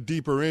little bit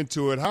deeper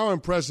into it. How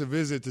impressive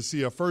is it to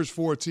see a first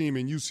four team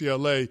in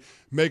UCLA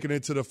making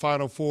it to the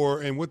Final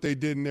Four and what they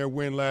did in their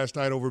win last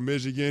night over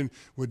Michigan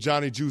with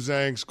Johnny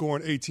Juzang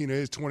scoring 18 of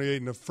his 28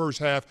 in the first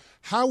half?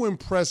 How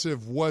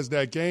impressive was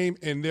that game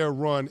and their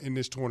run in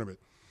this tournament?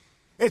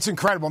 It's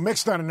incredible.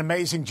 Mick's done an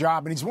amazing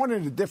job, and he's won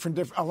it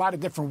in a lot of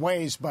different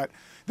ways. But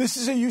this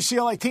is a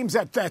UCLA team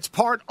that's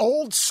part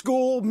old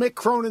school Mick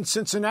Cronin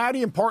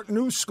Cincinnati and part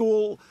new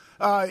school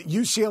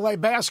UCLA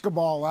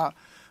basketball.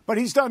 But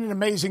he's done an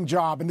amazing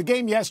job. In the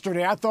game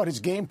yesterday, I thought his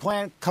game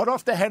plan cut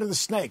off the head of the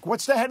snake.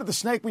 What's the head of the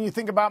snake when you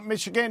think about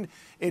Michigan?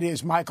 It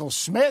is Michael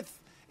Smith.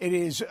 It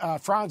is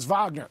Franz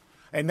Wagner.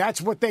 And that's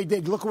what they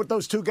did. Look at what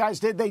those two guys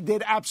did. They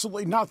did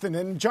absolutely nothing.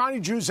 And Johnny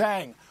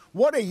Juzang,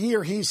 what a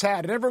year he's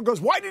had. And everyone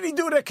goes, why did he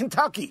do it at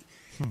Kentucky?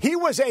 He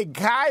was a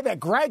guy that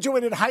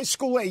graduated high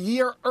school a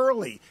year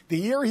early. The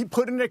year he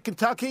put in at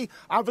Kentucky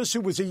obviously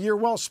was a year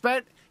well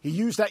spent. He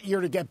used that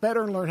year to get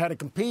better and learn how to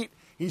compete.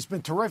 He's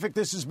been terrific.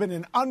 This has been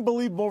an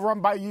unbelievable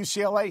run by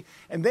UCLA,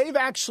 and they've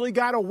actually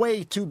got a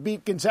way to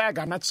beat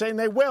Gonzaga. I'm not saying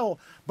they will,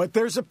 but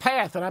there's a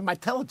path, and I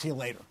might tell it to you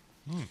later.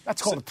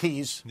 That's called a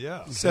tease.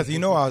 Yeah. Seth, I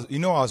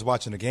was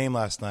watching the game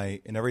last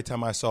night, and every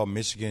time I saw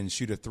Michigan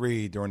shoot a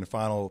three during the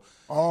final,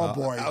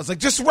 boy, I was like,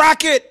 just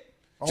rock it.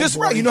 Just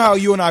rock. You know how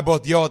you and I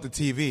both yell at the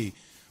TV.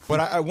 But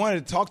I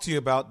wanted to talk to you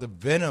about the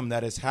venom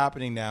that is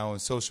happening now on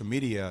social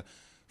media.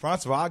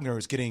 Franz Wagner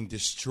is getting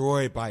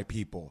destroyed by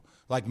people.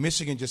 Like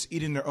Michigan just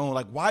eating their own.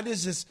 Like, why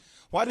does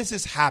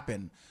this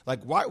happen?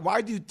 Like,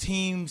 why do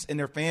teams and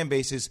their fan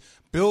bases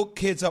build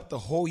kids up the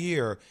whole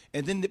year,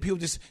 and then the people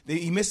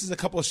he misses a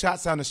couple of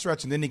shots down the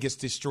stretch, and then he gets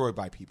destroyed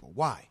by people?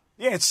 Why?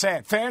 Yeah, it's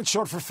sad. Fans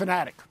short for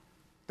fanatic.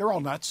 They're all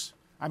nuts.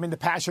 I mean, the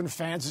passion of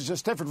fans is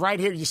just different. Right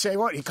here, you say,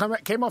 what? He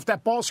came off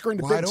that ball screen,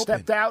 the big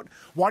stepped out.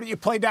 Why don't you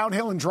play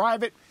downhill and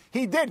drive it?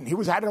 He didn't. He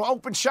had an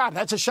open shot.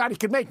 That's a shot he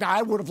could make. Now,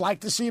 I would have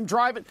liked to see him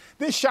drive it.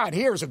 This shot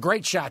here is a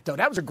great shot, though.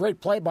 That was a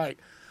great play by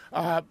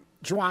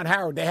Juwan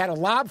Howard. They had a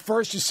lob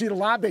first. You see the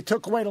lob. They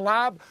took away the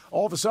lob.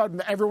 All of a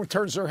sudden, everyone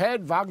turns their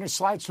head. Wagner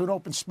slides to an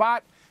open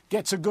spot,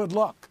 gets a good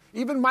look.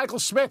 Even Michael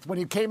Smith, when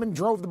he came and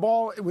drove the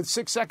ball with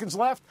 6 seconds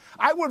left,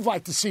 I would have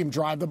liked to see him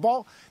drive the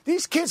ball.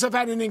 These kids have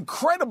had an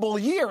incredible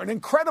year, an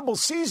incredible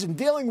season,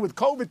 dealing with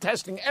COVID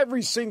testing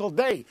every single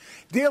day,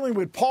 dealing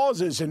with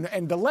pauses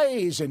and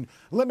delays and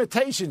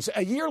limitations,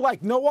 a year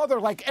like no other,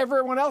 like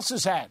everyone else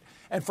has had.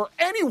 And for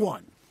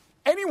anyone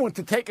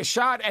to take a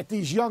shot at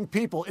these young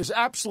people is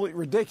absolutely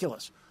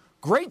ridiculous.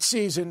 Great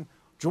season.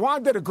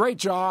 Juwan did a great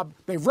job.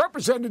 They've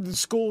represented the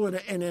school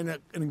in an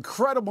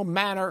incredible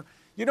manner.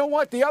 You know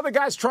what? The other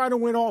guy's trying to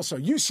win also.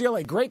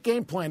 UCLA, great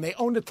game plan. They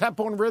own the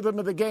tempo and rhythm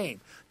of the game.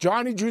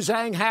 Johnny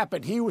Juzang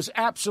happened. He was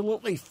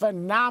absolutely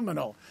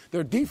phenomenal.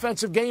 Their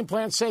defensive game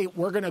plan say,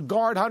 we're going to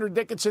guard Hunter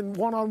Dickinson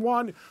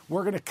one-on-one.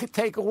 We're going to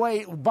take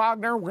away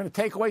Wagner. We're going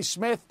to take away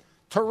Smith.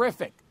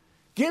 Terrific.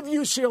 Give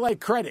UCLA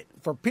credit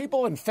for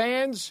people and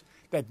fans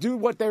that do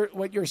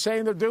what you're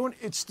saying they're doing.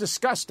 It's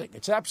disgusting.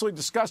 It's absolutely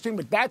disgusting,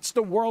 but that's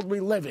the world we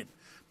live in.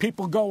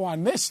 People go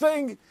on this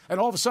thing, and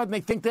all of a sudden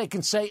they think they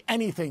can say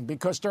anything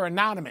because they're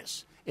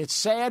anonymous. It's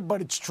sad, but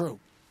it's true.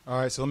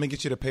 All right, so let me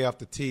get you to pay off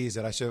the tease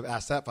that I should have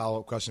asked that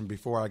follow-up question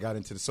before I got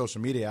into the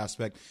social media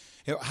aspect.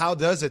 How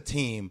does a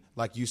team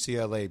like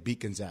UCLA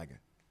beat Gonzaga?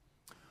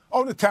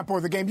 Own the tempo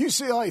of the game.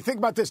 UCLA, think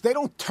about this. They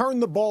don't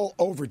turn the ball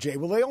over, Jay.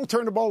 Well, they don't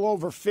turn the ball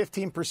over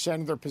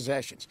 15% of their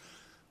possessions.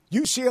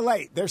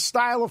 UCLA, their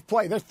style of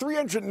play, they're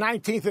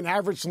 319th in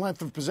average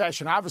length of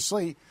possession.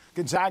 Obviously,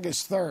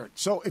 Gonzaga's third.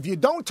 So if you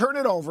don't turn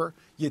it over,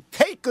 you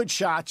take good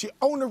shots, you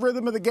own the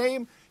rhythm of the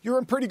game, you're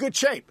in pretty good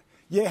shape.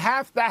 You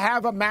have to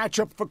have a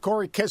matchup for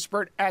Corey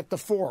Kispert at the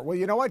 4. Well,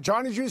 you know what?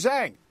 Johnny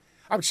Juzang,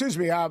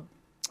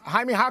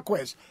 Jaime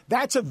Jaquez,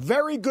 that's a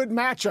very good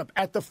matchup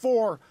at the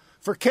 4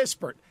 for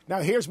Kispert. Now,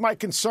 here's my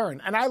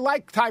concern. And I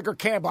like Tiger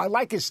Campbell. I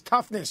like his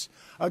toughness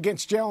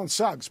against Jalen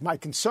Suggs. My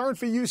concern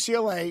for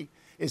UCLA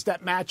is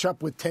that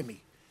matchup with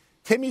Timmy.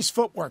 Timmy's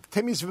footwork,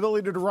 Timmy's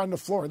ability to run the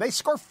floor. They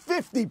score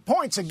 50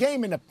 points a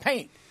game in the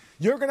paint.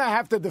 You're going to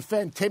have to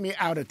defend Timmy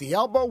out at the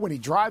elbow when he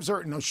drives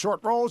her in those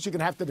short rolls. You're going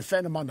to have to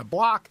defend him on the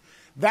block.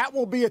 That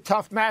will be a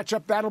tough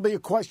matchup. That'll be a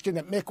question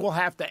that Mick will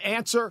have to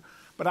answer.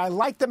 But I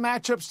like the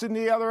matchups in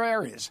the other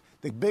areas.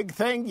 The big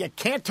thing, you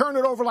can't turn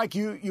it over like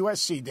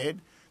USC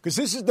did, because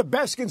this is the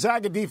best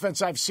Gonzaga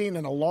defense I've seen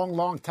in a long,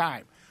 long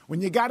time. When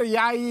you got a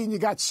Yayi and you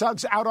got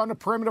Suggs out on the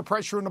perimeter,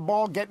 pressuring the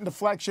ball, getting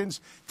deflections,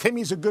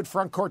 Timmy's a good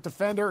front court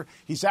defender.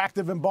 He's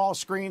active in ball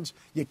screens.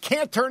 You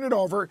can't turn it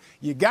over.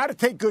 You got to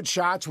take good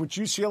shots, which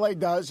UCLA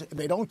does.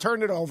 They don't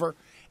turn it over.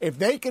 If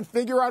they can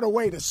figure out a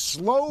way to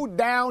slow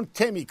down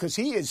Timmy, because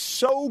he is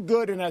so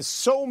good and has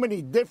so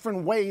many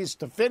different ways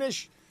to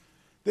finish,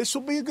 this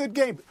will be a good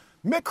game.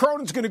 Mick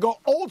Cronin's going to go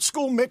old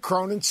school Mick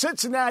Cronin,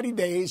 Cincinnati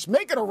days,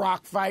 make it a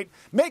rock fight,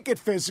 make it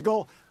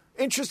physical.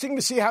 Interesting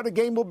to see how the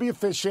game will be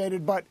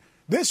officiated, but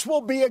this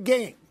will be a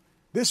game.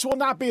 This will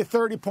not be a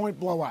 30-point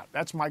blowout.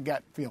 That's my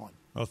gut feeling.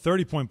 A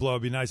 30-point blowout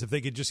would be nice if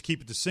they could just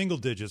keep it to single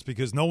digits,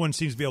 because no one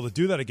seems to be able to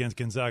do that against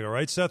Gonzaga,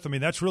 right, Seth? I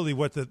mean, that's really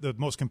what the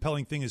most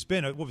compelling thing has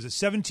been. What was it,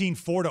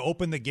 17-4 to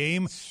open the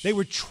game? They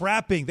were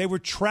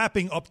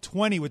trapping up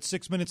 20 with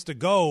 6 minutes to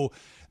go.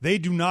 They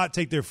do not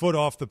take their foot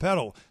off the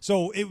pedal.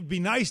 So it would be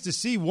nice to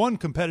see one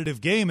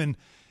competitive game, and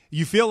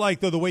you feel like,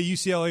 though, the way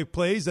UCLA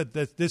plays, that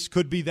this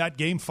could be that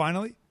game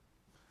finally?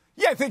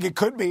 Yeah, I think it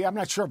could be. I'm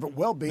not sure if it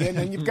will be. And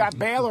then you've got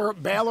Baylor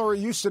or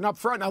Houston up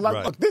front. Now,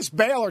 look, this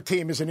Baylor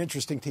team is an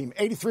interesting team.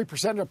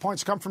 83% of their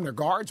points come from their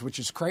guards, which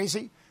is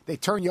crazy. They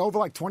turn you over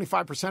like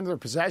 25% of their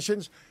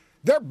possessions.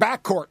 Their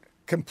backcourt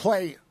can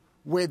play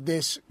with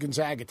this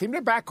Gonzaga team.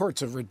 Their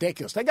backcourts are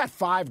ridiculous. They got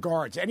 5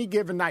 guards any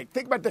given night.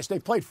 Think about this. They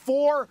played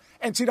 4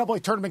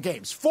 NCAA tournament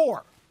games.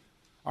 4.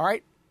 All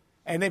right?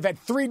 And they've had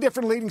 3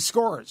 different leading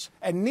scorers.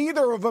 And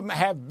neither of them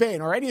have been,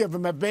 or any of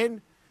them have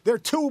been, they're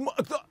 2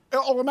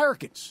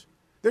 All-Americans.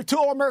 They're 2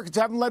 All-Americans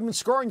haven't led them in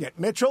scoring yet.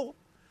 Mitchell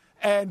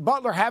and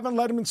Butler haven't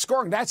led them in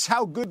scoring. That's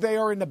how good they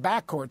are in the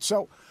backcourt.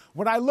 So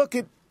when I look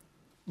at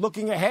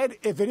looking ahead,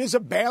 if it is a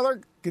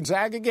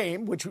Baylor-Gonzaga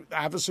game, which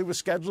obviously was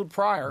scheduled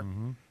prior,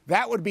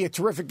 that would be a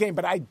terrific game.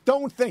 But I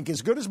don't think,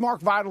 as good as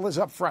Mark Vidal is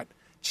up front,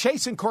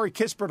 chasing Corey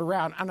Kispert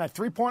around on that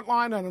three-point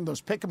line and on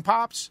those pick and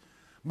pops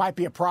might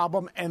be a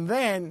problem. And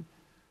then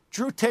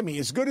Drew Timme,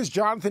 as good as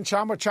Jonathan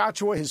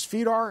Chama-Chachua, his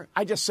feet are,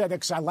 I just said it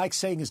because I like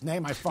saying his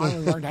name. I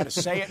finally learned how to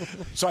say it,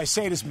 so I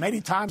say it as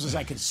many times as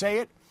I can say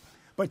it.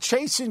 But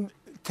chasing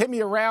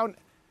Timme around,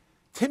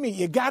 Timme,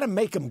 you got to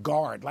make him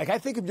guard. Like, I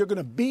think if you're going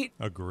to beat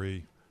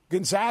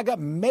Gonzaga,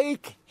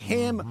 make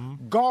him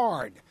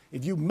guard.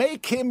 If you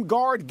make him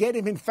guard, get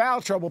him in foul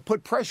trouble,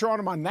 put pressure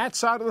on him on that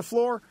side of the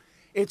floor,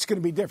 it's going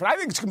to be different. I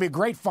think it's going to be a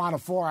great Final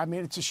Four. I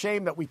mean, it's a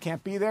shame that we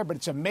can't be there, but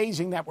it's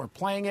amazing that we're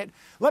playing it.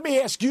 Let me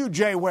ask you,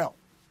 JWill.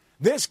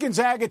 This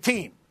Gonzaga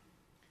team,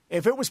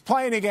 if it was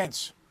playing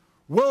against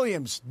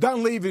Williams,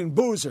 Dunleavy, and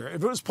Boozer,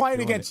 if it was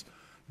playing against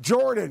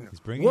Jordan,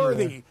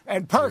 Worthy,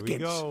 and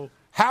Perkins,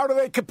 how do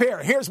they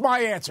compare? Here's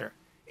my answer.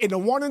 In the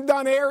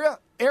one-and-done era,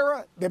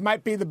 they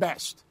might be the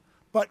best.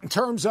 But in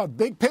terms of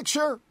big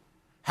picture,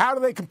 how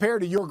do they compare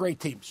to your great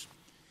teams?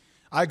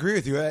 I agree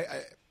with you.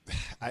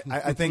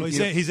 I think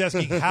he's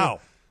asking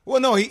how. Well,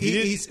 no,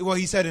 he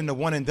said in the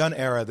one-and-done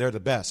era, they're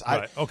the best.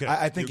 Right. Okay.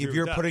 I think if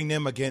you're putting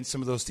them against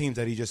some of those teams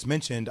that he just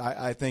mentioned,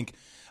 I think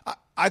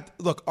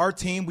look, our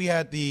team,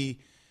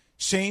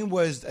 Shane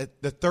was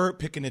the 3rd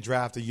pick in the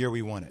draft the year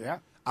we won it. Yeah.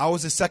 I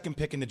was the 2nd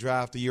pick in the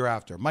draft the year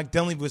after. Mike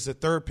Dunleavy was the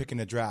 3rd pick in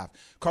the draft.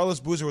 Carlos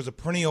Boozer was a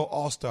perennial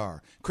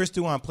all-star. Chris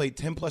Duhon played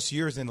 10-plus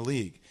years in the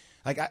league.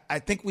 Like, I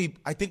think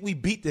we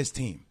beat this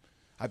team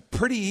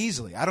pretty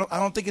easily. I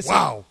don't think it's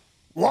Whoa.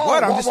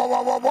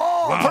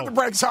 Whoa. Put the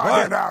brakes on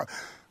here now.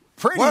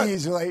 Pretty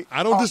easily.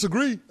 I don't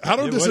disagree.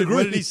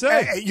 What did he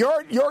say? Hey,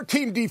 your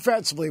team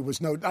defensively was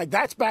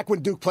that's back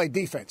when Duke played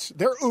defense.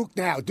 They're Ook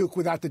now, Duke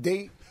without the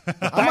D.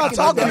 I'm not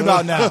talking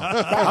about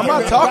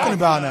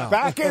now.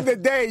 Back in the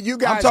day, you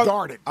guys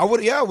guarded. I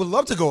would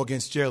love to go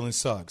against Jalen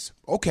Suggs.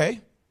 Okay.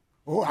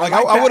 Ooh,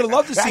 I would have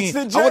loved to see.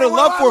 I would have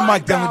loved for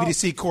Mike Dunleavy to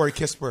see Corey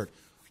Kispert.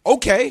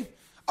 Okay.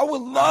 I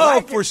would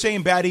love for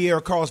Shane Battier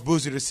or Carlos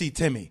Boozer to see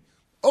Timme.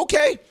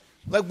 Okay.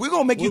 Like, we're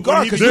going to make you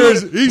guard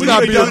because he's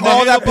not being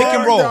all that pick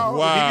and roll.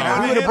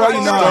 Wow.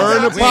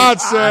 Stirring the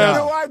pot,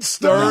 Seth.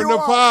 Stirring the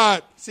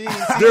pot. See,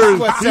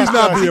 he's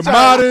not being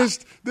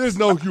modest. There's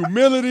no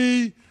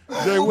humility.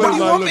 What do you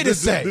want me to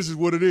say? This is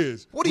what it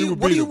is. What do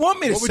you want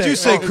me to say? What would you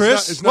say,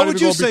 Chris? What would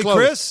you say,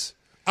 Chris?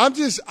 I'm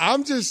just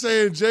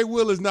saying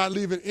JWill is not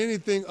leaving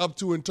anything up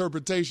to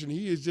interpretation.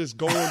 He is just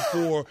going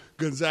for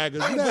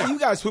Gonzaga's neck. You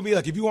guys put me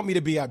like, if you want me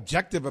to be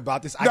objective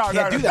about this, I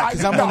can't do that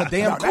because I'm on the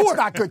damn court. That's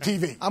not good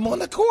TV. I'm on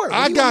the court.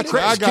 I got you.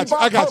 Keep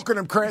on poking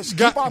him, Chris.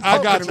 Keep on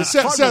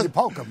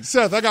poking him.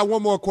 Seth, I got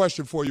one more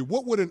question for you.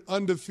 What would an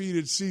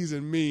undefeated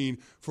season mean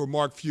for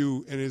Mark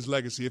Few and his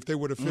legacy if they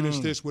were to finish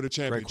this with a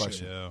championship? Great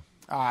question.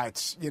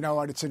 It's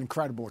it's an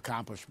incredible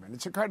accomplishment.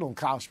 It's an incredible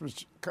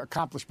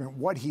accomplishment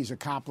what he's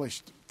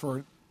accomplished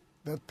for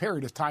the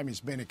period of time he's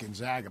been at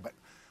Gonzaga. But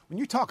when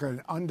you talk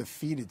an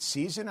undefeated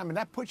season, I mean,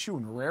 that puts you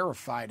in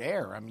rarefied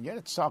air. I mean, you're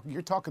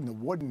talking the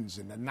Woodens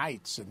and the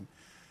Knights, and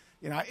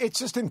it's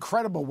just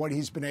incredible what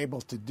he's been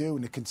able to do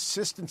and the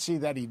consistency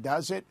that he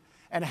does it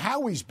and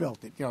how he's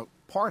built it.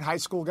 Part high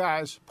school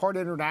guys, part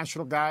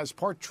international guys,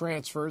 part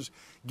transfers.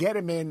 Get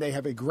them in. They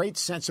have a great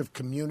sense of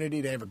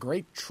community. They have a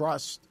great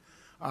trust.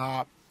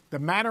 The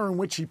manner in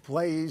which he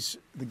plays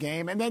the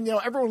game. And then,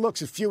 everyone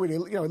looks at Few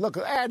and,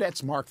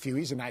 that's Mark Few.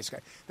 He's a nice guy.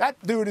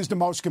 That dude is the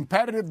most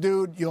competitive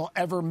dude you'll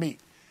ever meet.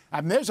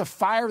 I mean, there's a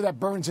fire that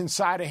burns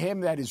inside of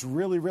him that is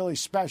really, really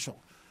special.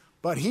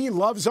 But he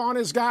loves on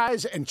his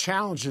guys and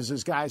challenges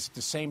his guys at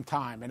the same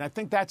time. And I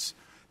think that's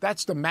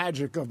the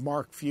magic of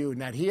Mark Few,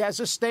 and that he has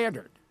a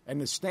standard. And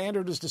the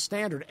standard is the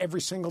standard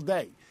every single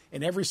day,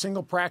 in every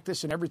single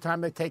practice, and every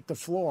time they take the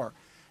floor.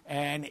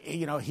 And,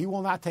 he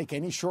will not take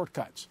any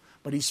shortcuts.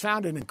 But he's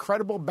found an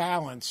incredible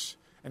balance,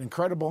 an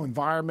incredible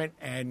environment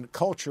and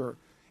culture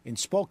in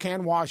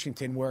Spokane,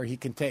 Washington, where he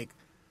can take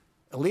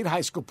elite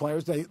high school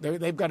players.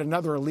 They've got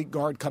another elite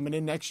guard coming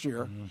in next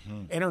year.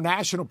 Mm-hmm.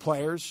 International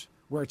players,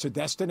 where it's a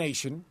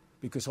destination,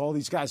 because all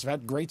these guys have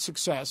had great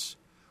success.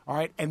 All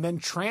right, and then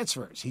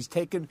transfers.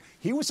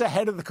 He was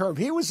ahead of the curve.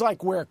 He was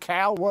like where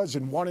Cal was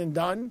in one and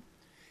done,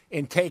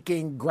 in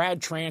taking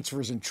grad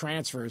transfers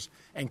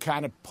and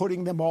kind of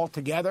putting them all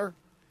together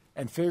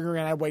and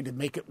figuring out a way to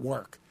make it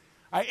work.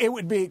 It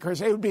would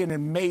be an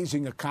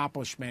amazing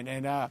accomplishment,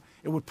 and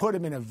it would put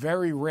him in a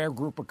very rare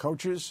group of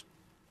coaches.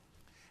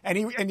 And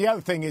the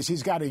other thing is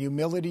he's got a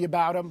humility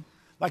about him.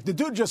 Like, the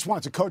dude just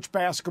wants to coach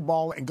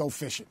basketball and go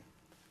fishing.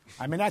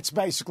 I mean, that's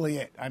basically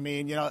it. I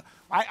mean,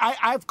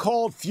 I've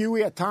called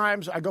Fewy at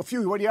times. I go,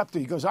 Fewy, what are you up to?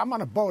 He goes, I'm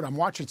on a boat. I'm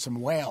watching some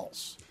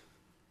whales.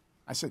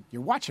 I said,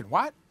 you're watching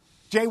what?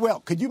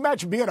 JWill, could you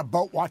imagine being on a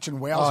boat watching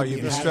whales? Oh,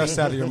 you'd be stressed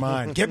out of your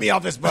mind. Get me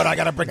off this boat. I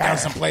got to break down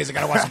some plays. I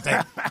got to watch some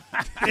tape.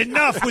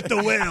 Enough with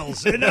the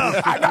whales.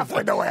 Enough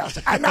with the whales.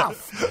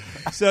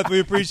 Enough. Seth, we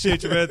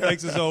appreciate you, man.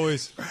 Thanks as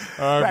always.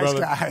 All right, thanks,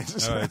 brother.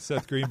 Guys. All right,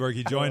 Seth Greenberg.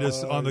 He joined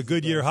us on the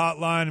Goodyear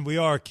Hotline. We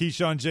are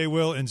Keyshawn,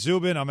 JWill, and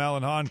Zubin. I'm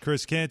Alan Hahn,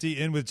 Chris Canty,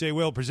 in with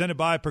JWill, presented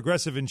by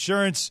Progressive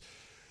Insurance.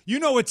 You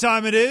know what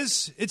time it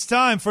is. It's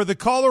time for the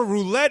caller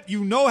roulette.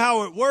 You know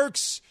how it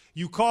works.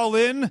 You call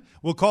in.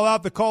 We'll call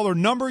out the caller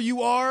number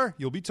you are.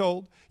 You'll be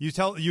told. You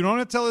don't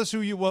have to tell us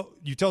who you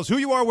tell us who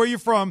you are, where you're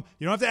from.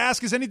 You don't have to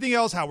ask us anything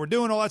else, how we're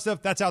doing, all that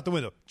stuff. That's out the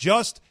window.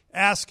 Just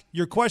ask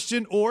your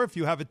question, or if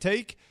you have a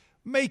take,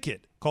 make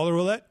it. Caller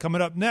roulette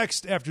coming up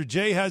next after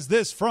Jay has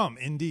this from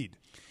Indeed.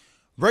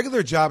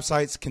 Regular job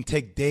sites can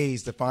take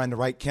days to find the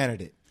right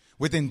candidate.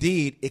 With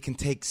Indeed, it can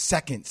take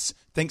seconds,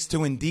 thanks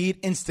to Indeed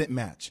Instant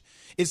Match.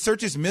 It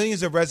searches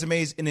millions of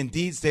resumes in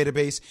Indeed's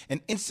database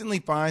and instantly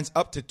finds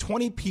up to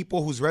 20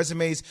 people whose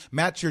resumes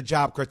match your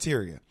job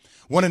criteria.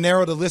 Want to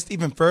narrow the list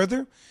even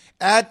further?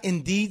 Add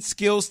Indeed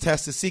skills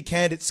tests to see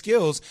candidate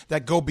skills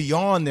that go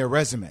beyond their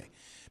resume.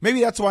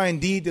 Maybe that's why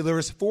Indeed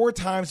delivers 4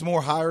 times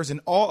more hires than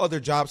all other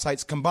job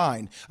sites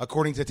combined,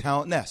 according to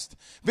Talent Nest.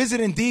 Visit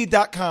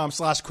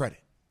Indeed.com/credit.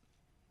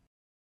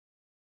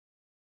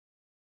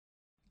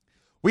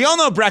 We all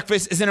know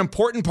breakfast is an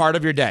important part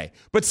of your day,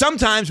 but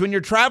sometimes when you're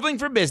traveling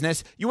for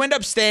business, you end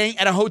up staying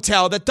at a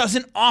hotel that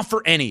doesn't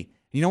offer any.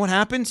 You know what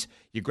happens?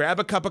 You grab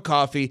a cup of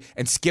coffee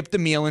and skip the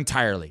meal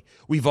entirely.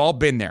 We've all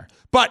been there.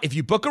 But if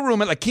you book a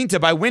room at La Quinta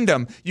by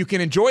Wyndham, you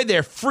can enjoy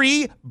their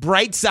free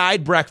Bright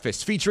Side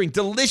breakfast featuring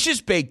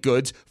delicious baked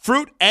goods,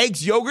 fruit,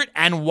 eggs, yogurt,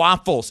 and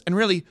waffles. And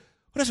really,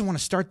 who doesn't want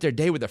to start their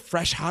day with a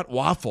fresh, hot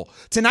waffle?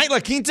 Tonight, La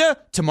Quinta,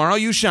 tomorrow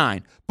you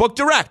shine. Book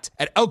direct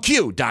at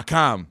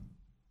lq.com.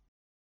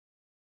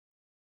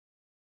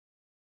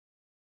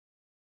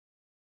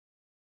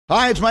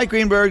 Hi, it's Mike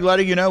Greenberg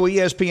letting you know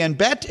ESPN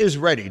Bet is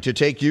ready to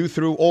take you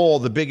through all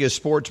the biggest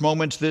sports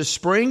moments this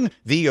spring.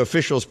 The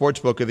official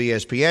sportsbook of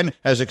ESPN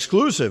has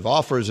exclusive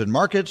offers and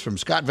markets from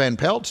Scott Van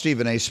Pelt,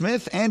 Stephen A.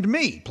 Smith, and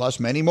me, plus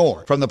many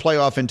more. From the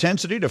playoff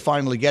intensity to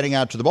finally getting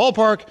out to the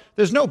ballpark,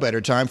 there's no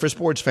better time for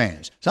sports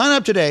fans. Sign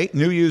up today.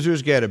 New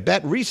users get a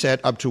bet reset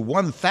up to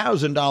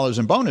 $1,000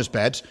 in bonus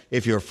bets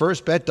if your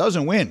first bet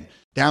doesn't win.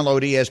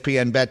 Download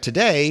ESPN Bet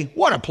today.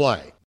 What a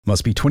play.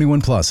 Must be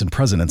 21 plus and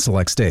present in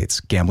select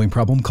states. Gambling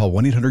problem? Call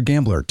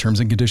 1-800-GAMBLER. Terms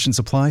and conditions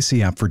apply.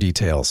 See app for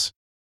details.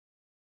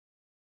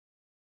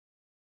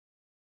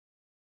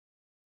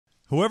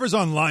 Whoever's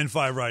on line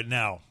 5 right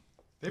now,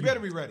 they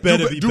better be ready.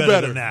 Better be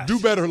better than that. Do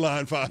better,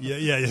 line 5.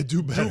 Yeah.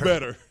 Do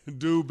better.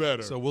 Do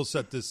better. So we'll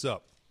set this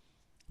up.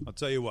 I'll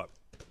tell you what.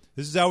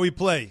 This is how we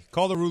play.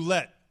 Call the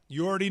roulette.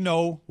 You already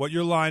know what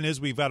your line is.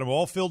 We've got them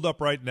all filled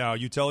up right now.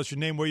 You tell us your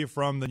name, where you're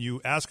from, then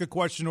you ask a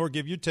question or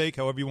give your take,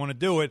 however you want to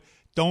do it.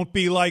 Don't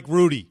be like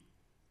Rudy.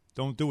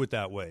 Don't do it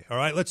that way. All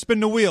right, let's spin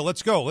the wheel.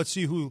 Let's go. Let's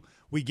see who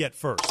we get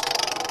first.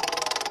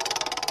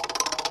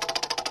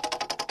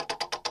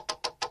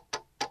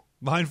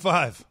 Line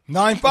 5.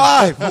 Line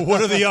 5.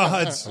 What are the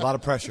odds? A lot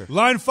of pressure.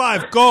 Line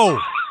 5, go.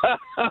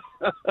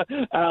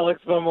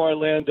 Alex from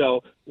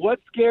Orlando.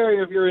 What's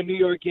scarier if you're a New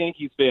York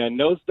Yankees fan?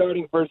 No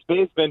starting first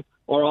baseman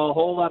or a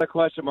whole lot of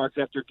question marks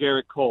after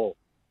Garrett Cole?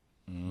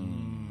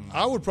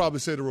 I would probably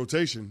say the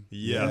rotation.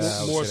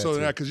 Yes. More so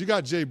than that, because you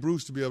got Jay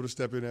Bruce to be able to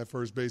step in at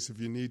first base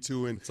if you need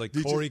to. And it's like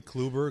Corey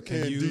Kluber.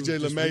 Can you DJ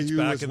just LeMahieu reach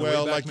back as in the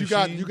well. Wayback Like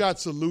Machine? you got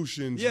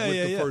solutions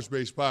with the first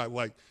base spot.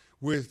 Like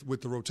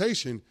with the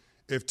rotation,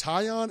 if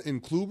Tyon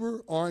and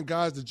Kluber aren't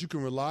guys that you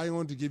can rely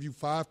on to give you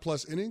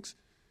 5+ innings,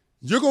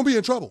 you're going to be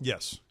in trouble.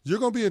 Yes. You're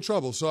going to be in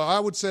trouble. So I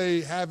would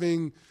say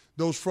having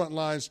those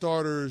frontline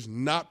starters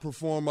not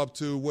perform up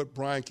to what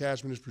Brian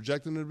Cashman is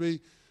projecting them to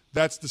be,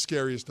 that's the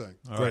scariest thing.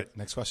 All right.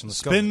 Next question.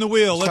 Let's go. Spin the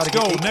wheel. Let's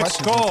go.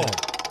 Next call.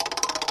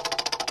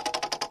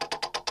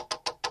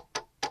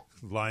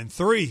 Line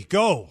 3.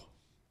 Go.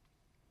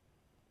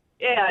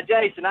 Yeah,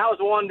 Jason, I was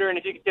wondering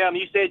if you could tell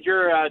me, you said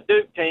your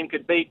Duke team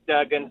could beat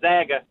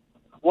Gonzaga.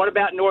 What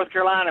about North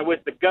Carolina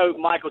with the GOAT,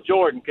 Michael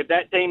Jordan? Could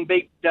that team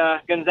beat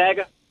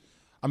Gonzaga?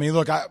 I mean,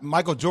 look,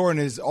 Michael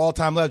Jordan is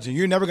all-time legend.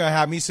 You're never going to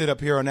have me sit up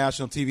here on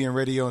national TV and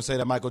radio and say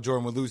that Michael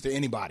Jordan would lose to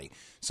anybody.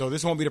 So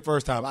this won't be the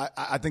first time.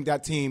 I think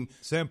that team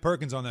 – Sam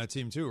Perkins on that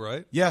team too,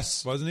 right?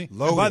 Yes. Wasn't he?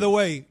 Loaded. And by the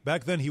way,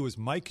 back then he was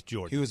Mike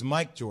Jordan. He was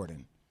Mike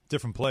Jordan.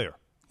 Different player.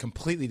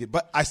 Completely.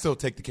 But I still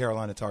take the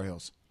Carolina Tar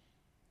Heels.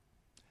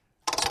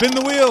 Spin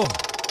the wheel.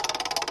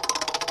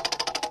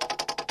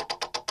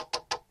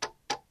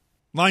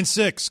 Line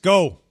 6.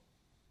 Go.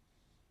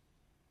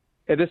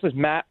 Hey, this is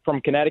Matt from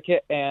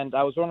Connecticut, and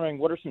I was wondering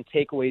what are some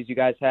takeaways you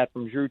guys had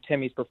from Drew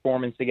Timmy's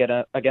performance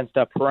against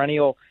a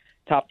perennial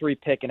top 3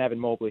 pick in Evan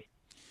Mobley?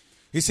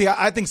 You see,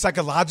 I think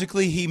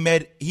psychologically he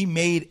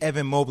made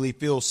Evan Mobley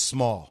feel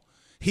small.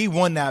 He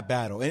won that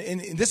battle. And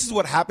this is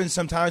what happens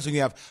sometimes when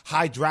you have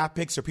high draft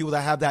picks or people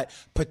that have that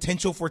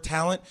potential for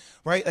talent,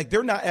 right? Like,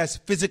 they're not as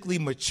physically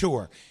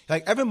mature.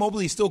 Like, Evan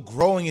Mobley is still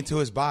growing into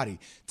his body.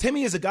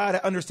 Timmy is a guy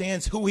that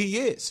understands who he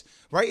is,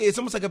 right? It's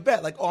almost like a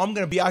bet. Like, I'm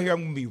going to be out here.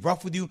 I'm going to be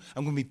rough with you.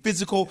 I'm going to be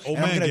physical. And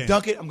I'm going to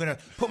dunk it. I'm going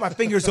to put my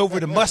fingers over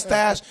the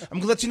mustache. I'm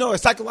going to let you know that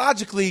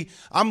psychologically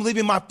I'm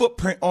leaving my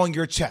footprint on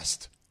your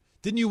chest.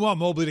 Didn't you want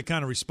Mobley to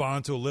kind of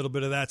respond to a little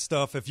bit of that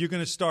stuff? If you're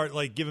going to start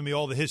like giving me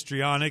all the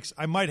histrionics,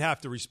 I might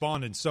have to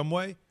respond in some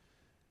way.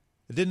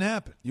 It didn't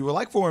happen. You would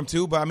like for him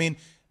to, but I mean,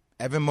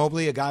 Evan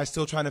Mobley, a guy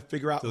still trying to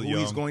figure out Still who young.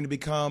 he's going to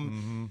become.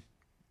 Mm-hmm.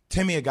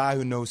 Timmy, a guy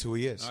who knows who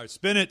he is. All right,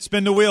 spin it.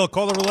 Spin the wheel.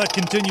 Call the roulette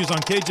continues on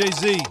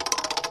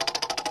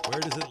KJZ.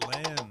 Where does it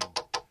land?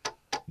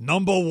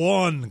 Number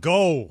 1.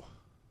 Go.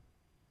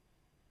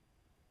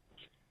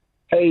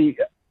 Hey,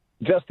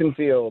 Justin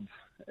Fields.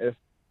 If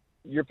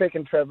you're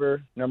picking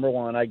Trevor, number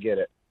 1, I get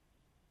it.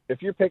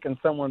 If you're picking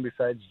someone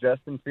besides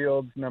Justin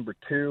Fields, number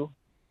 2,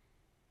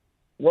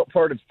 what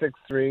part of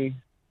 6'3",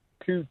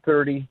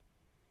 230,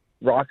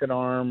 rocket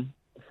arm,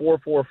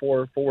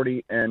 4.44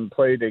 40, and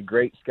played a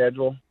great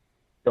schedule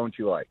don't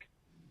you like?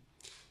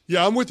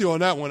 Yeah, I'm with you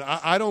on that one.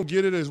 I don't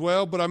get it as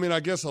well, but I mean,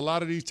 I guess a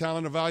lot of these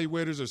talent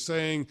evaluators are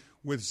saying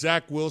with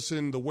Zach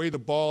Wilson, the way the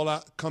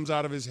ball comes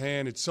out of his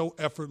hand, it's so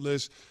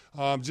effortless.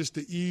 Just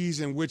the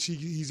ease in which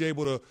he's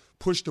able to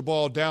push the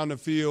ball down the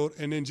field,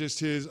 and then just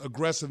his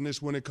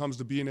aggressiveness when it comes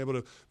to being able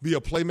to be a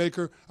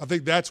playmaker. I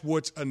think that's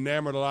what's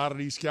enamored a lot of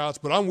these scouts.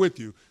 But I'm with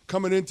you.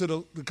 Coming into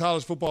the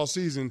college football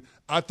season,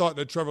 I thought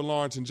that Trevor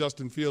Lawrence and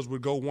Justin Fields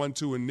would go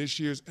 1-2 in this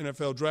year's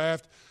NFL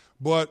draft.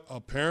 But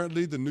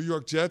apparently the New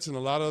York Jets and a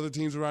lot of other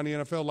teams around the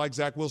NFL like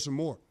Zach Wilson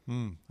more.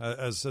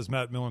 As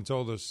Matt Millen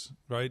told us,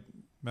 right?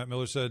 Matt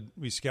Miller said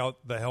we scout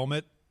the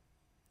helmet.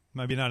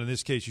 Maybe not in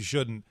this case. You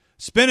shouldn't.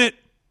 Spin it.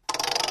 I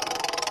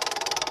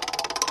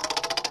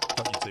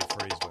thought you'd say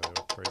phrase, by the way.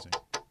 Phrasing.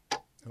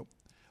 Nope.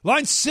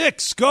 Line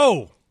 6,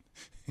 go.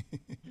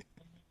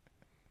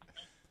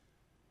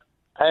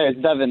 Hey, it's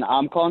Devin.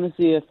 I'm calling to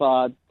see if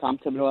Tom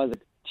Thibodeau has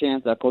a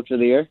chance at Coach of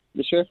the Year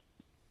this year.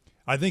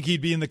 I think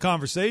he'd be in the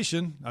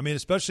conversation. I mean,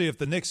 especially if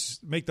the Knicks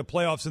make the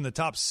playoffs in the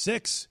top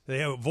 6.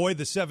 They avoid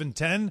the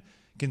 7-10,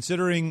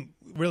 considering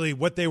really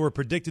what they were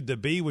predicted to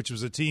be, which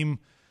was a team,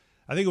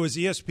 I think it was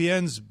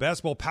ESPN's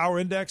Basketball Power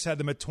Index, had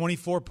them at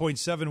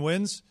 24.7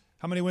 wins.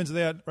 How many wins are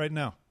they at right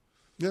now?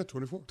 Yeah,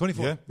 24.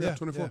 24. Yeah,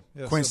 24.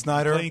 Yeah. Quinn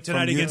Snyder playing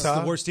tonight from against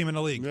Utah. the worst team in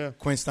the league. Yeah.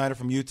 Quinn Snyder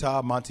from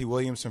Utah, Monty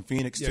Williams from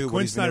Phoenix, too. Quinn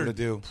what he's Snyder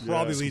been able to do.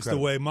 probably leads incredible.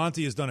 the way.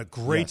 Monty has done a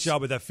great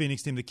job with that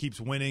Phoenix team that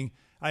keeps winning.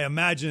 I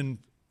imagine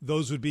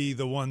those would be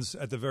the ones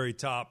at the very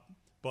top.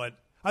 But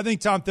I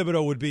think Tom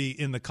Thibodeau would be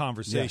in the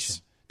conversation.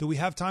 Yes. Do we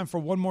have time for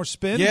one more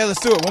spin? Yeah,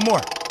 let's do it. One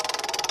more.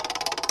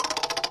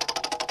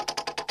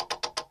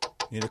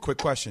 Need a quick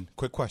question.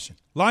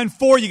 Line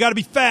 4, you got to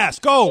be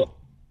fast. Go.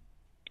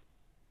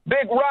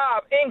 Big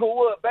Rob,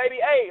 Inglewood, baby.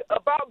 Hey,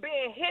 about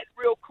being hit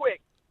real quick.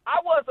 I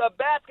was a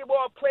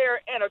basketball player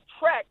and a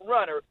track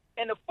runner,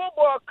 and the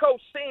football coach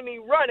seen me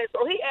running,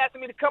 so he asked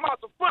me to come out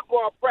to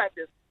football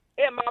practice.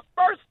 In my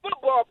first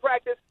football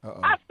practice,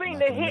 I seen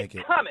the hit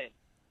coming,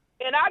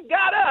 and I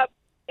got up,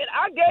 and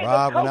I gave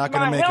Rob, the coach we're not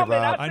gonna my make it,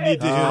 helmet. Rob. I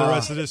need to hear the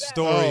rest of this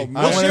story.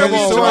 We'll share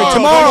the story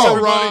tomorrow,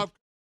 Rob.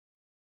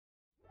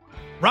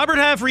 Robert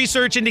Half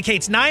research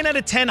indicates 9 out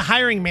of 10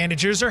 hiring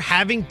managers are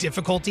having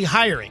difficulty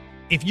hiring.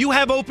 If you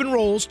have open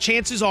roles,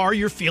 chances are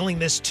you're feeling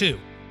this too.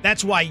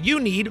 That's why you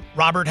need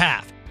Robert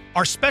Half.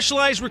 Our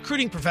specialized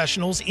recruiting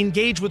professionals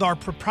engage with our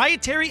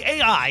proprietary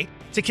AI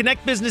to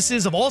connect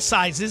businesses of all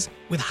sizes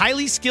with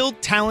highly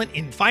skilled talent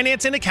in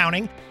finance and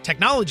accounting,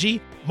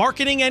 technology,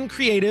 marketing and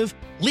creative,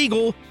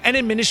 legal, and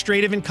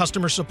administrative and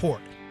customer support.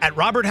 At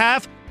Robert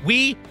Half,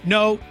 we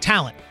know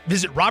talent.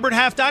 Visit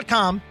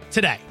roberthalf.com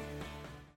today.